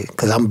touch it.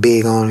 Because I'm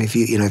big on if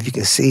you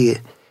can see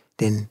it,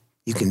 then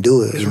you can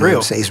do it. It's real.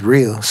 It's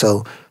real.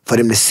 So for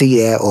them to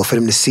see that or for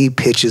them to see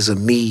pictures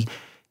of me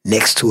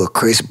next to a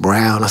Chris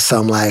Brown or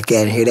something like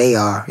that, and here they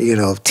are,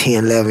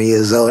 10, 11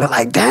 years old. They're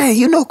like,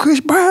 dang, Chris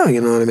Brown, you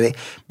know what I mean?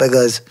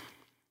 Because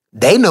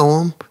they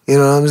know him,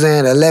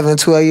 11,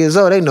 12 years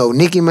old. They know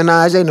Nicki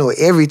Minaj, they know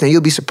everything.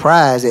 You'll be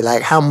surprised at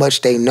like how much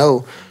they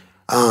know.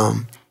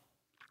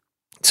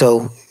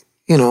 So,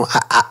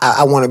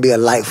 I want to be a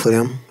light for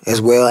them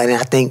as well. And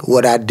I think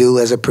what I do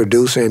as a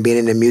producer and being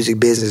in the music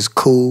business is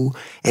cool,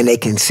 and they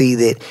can see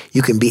that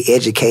you can be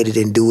educated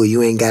and do it.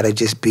 You ain't got to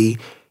just be,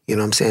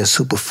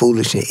 super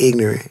foolish and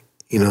ignorant,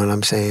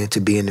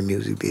 to be in the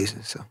music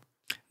business. So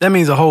that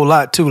means a whole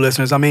lot too,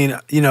 listeners. I mean,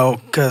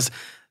 because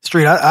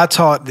Street, I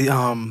taught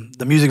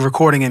the music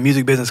recording and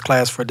music business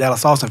class for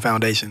Dallas Austin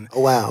Foundation.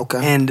 Oh, wow, okay.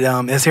 And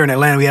it's here in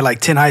Atlanta. We had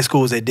like 10 high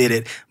schools that did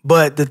it.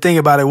 But the thing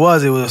about it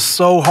was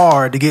so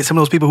hard to get some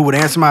of those people who would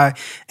answer my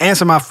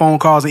phone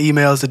calls and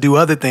emails to do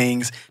other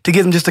things, to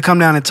get them just to come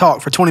down and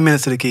talk for 20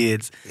 minutes to the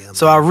kids. Yeah,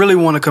 so I really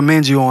want to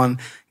commend you on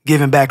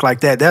giving back like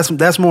that.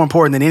 That's more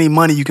important than any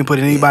money you can put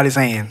in anybody's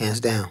hand.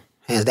 Hands down.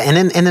 And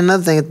then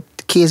another thing,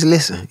 the kids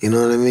listen. You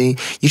know what I mean?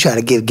 You try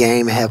to give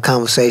game and have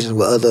conversations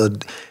with other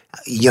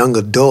young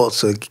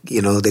adults, or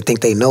they think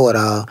they know it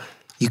all.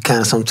 You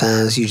kind of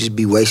sometimes you just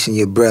be wasting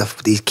your breath.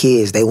 But these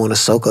kids, they want to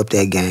soak up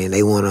that game.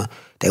 They want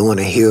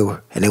to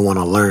hear and they want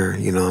to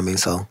learn. You know what I mean?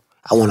 So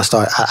I want to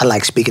start. I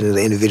like speaking to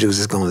the individuals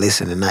that's gonna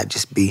listen and not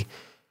just be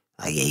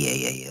like,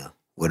 yeah.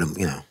 Where them,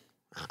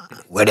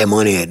 where their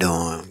money at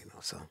doing?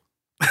 So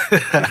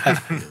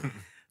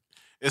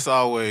it's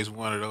always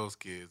one of those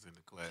kids in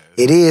the class.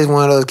 It is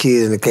one of those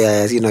kids in the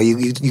class. You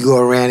go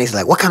around. He's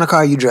like, "What kind of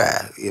car you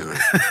drive?"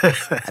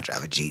 I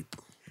drive a Jeep.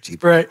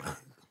 Right.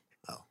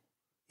 Oh,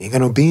 you ain't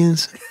got no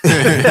Benz.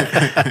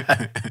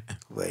 But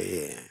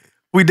yeah,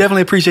 we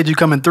definitely appreciate you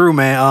coming through,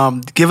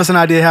 man. Give us an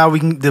idea how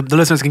the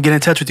listeners can get in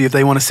touch with you if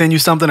they want to send you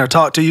something or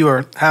talk to you,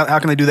 or how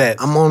can they do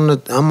that? I'm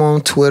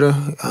on Twitter.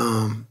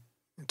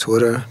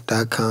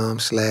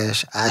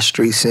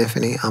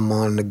 Twitter.com/iStreetSymphony. I'm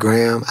on the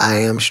gram. I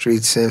am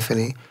Street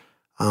Symphony.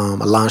 I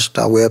launched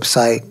our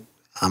website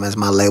as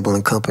my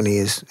labeling company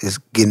is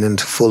getting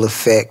into full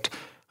effect.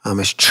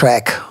 It's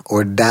Track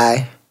or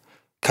Die,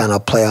 kind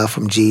of play off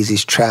from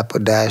Jeezy's Trap or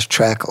Die. It's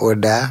Track or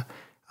Die.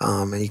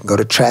 And you can go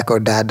to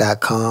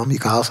trackordie.com. You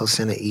can also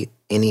send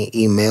any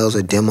emails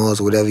or demos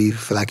or whatever you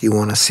feel like you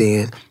want to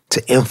send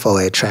to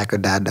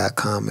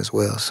info@trackordie.com as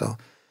well. So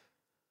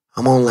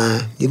I'm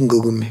online. You can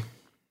Google me.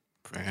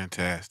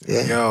 Fantastic.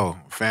 Yeah. Yo,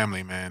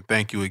 family, man,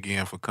 thank you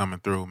again for coming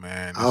through,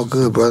 man. All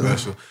good, brother.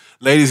 Special.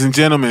 Ladies and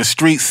gentlemen,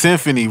 Street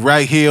Symphony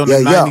right here on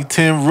the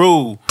 90-10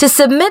 Rule. To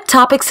submit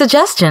topic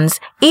suggestions,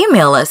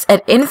 email us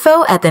at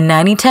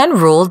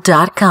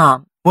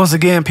info@the9010rule.com. Once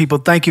again, people,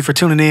 thank you for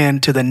tuning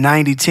in to the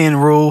 90-10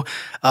 Rule.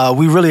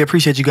 We really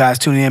appreciate you guys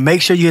tuning in.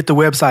 Make sure you hit the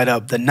website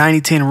up,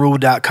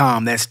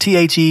 the9010rule.com. That's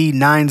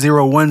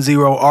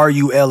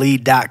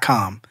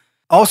THE9010RULE.com.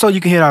 Also,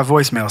 you can hit our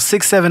voicemail,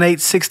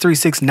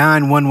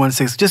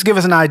 678-636-9116. Just give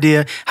us an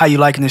idea how you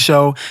liking the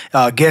show,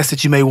 guests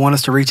that you may want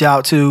us to reach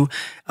out to,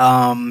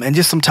 and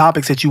just some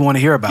topics that you want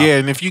to hear about. Yeah,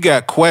 and if you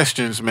got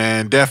questions,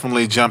 man,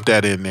 definitely jump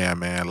that in there,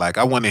 man. Like,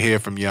 I want to hear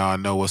from y'all,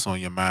 know what's on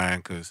your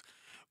mind, because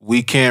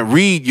we can't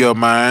read your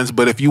minds,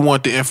 but if you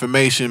want the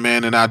information,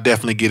 man, then I'll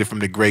definitely get it from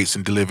the greats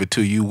and deliver it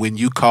to you when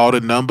you call the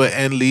number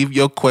and leave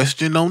your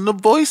question on the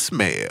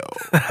voicemail.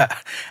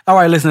 All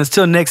right, listeners,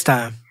 till next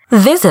time.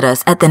 Visit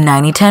us at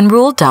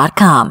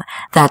the9010rule.com.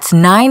 That's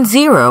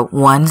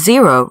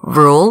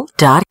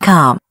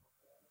 9010rule.com.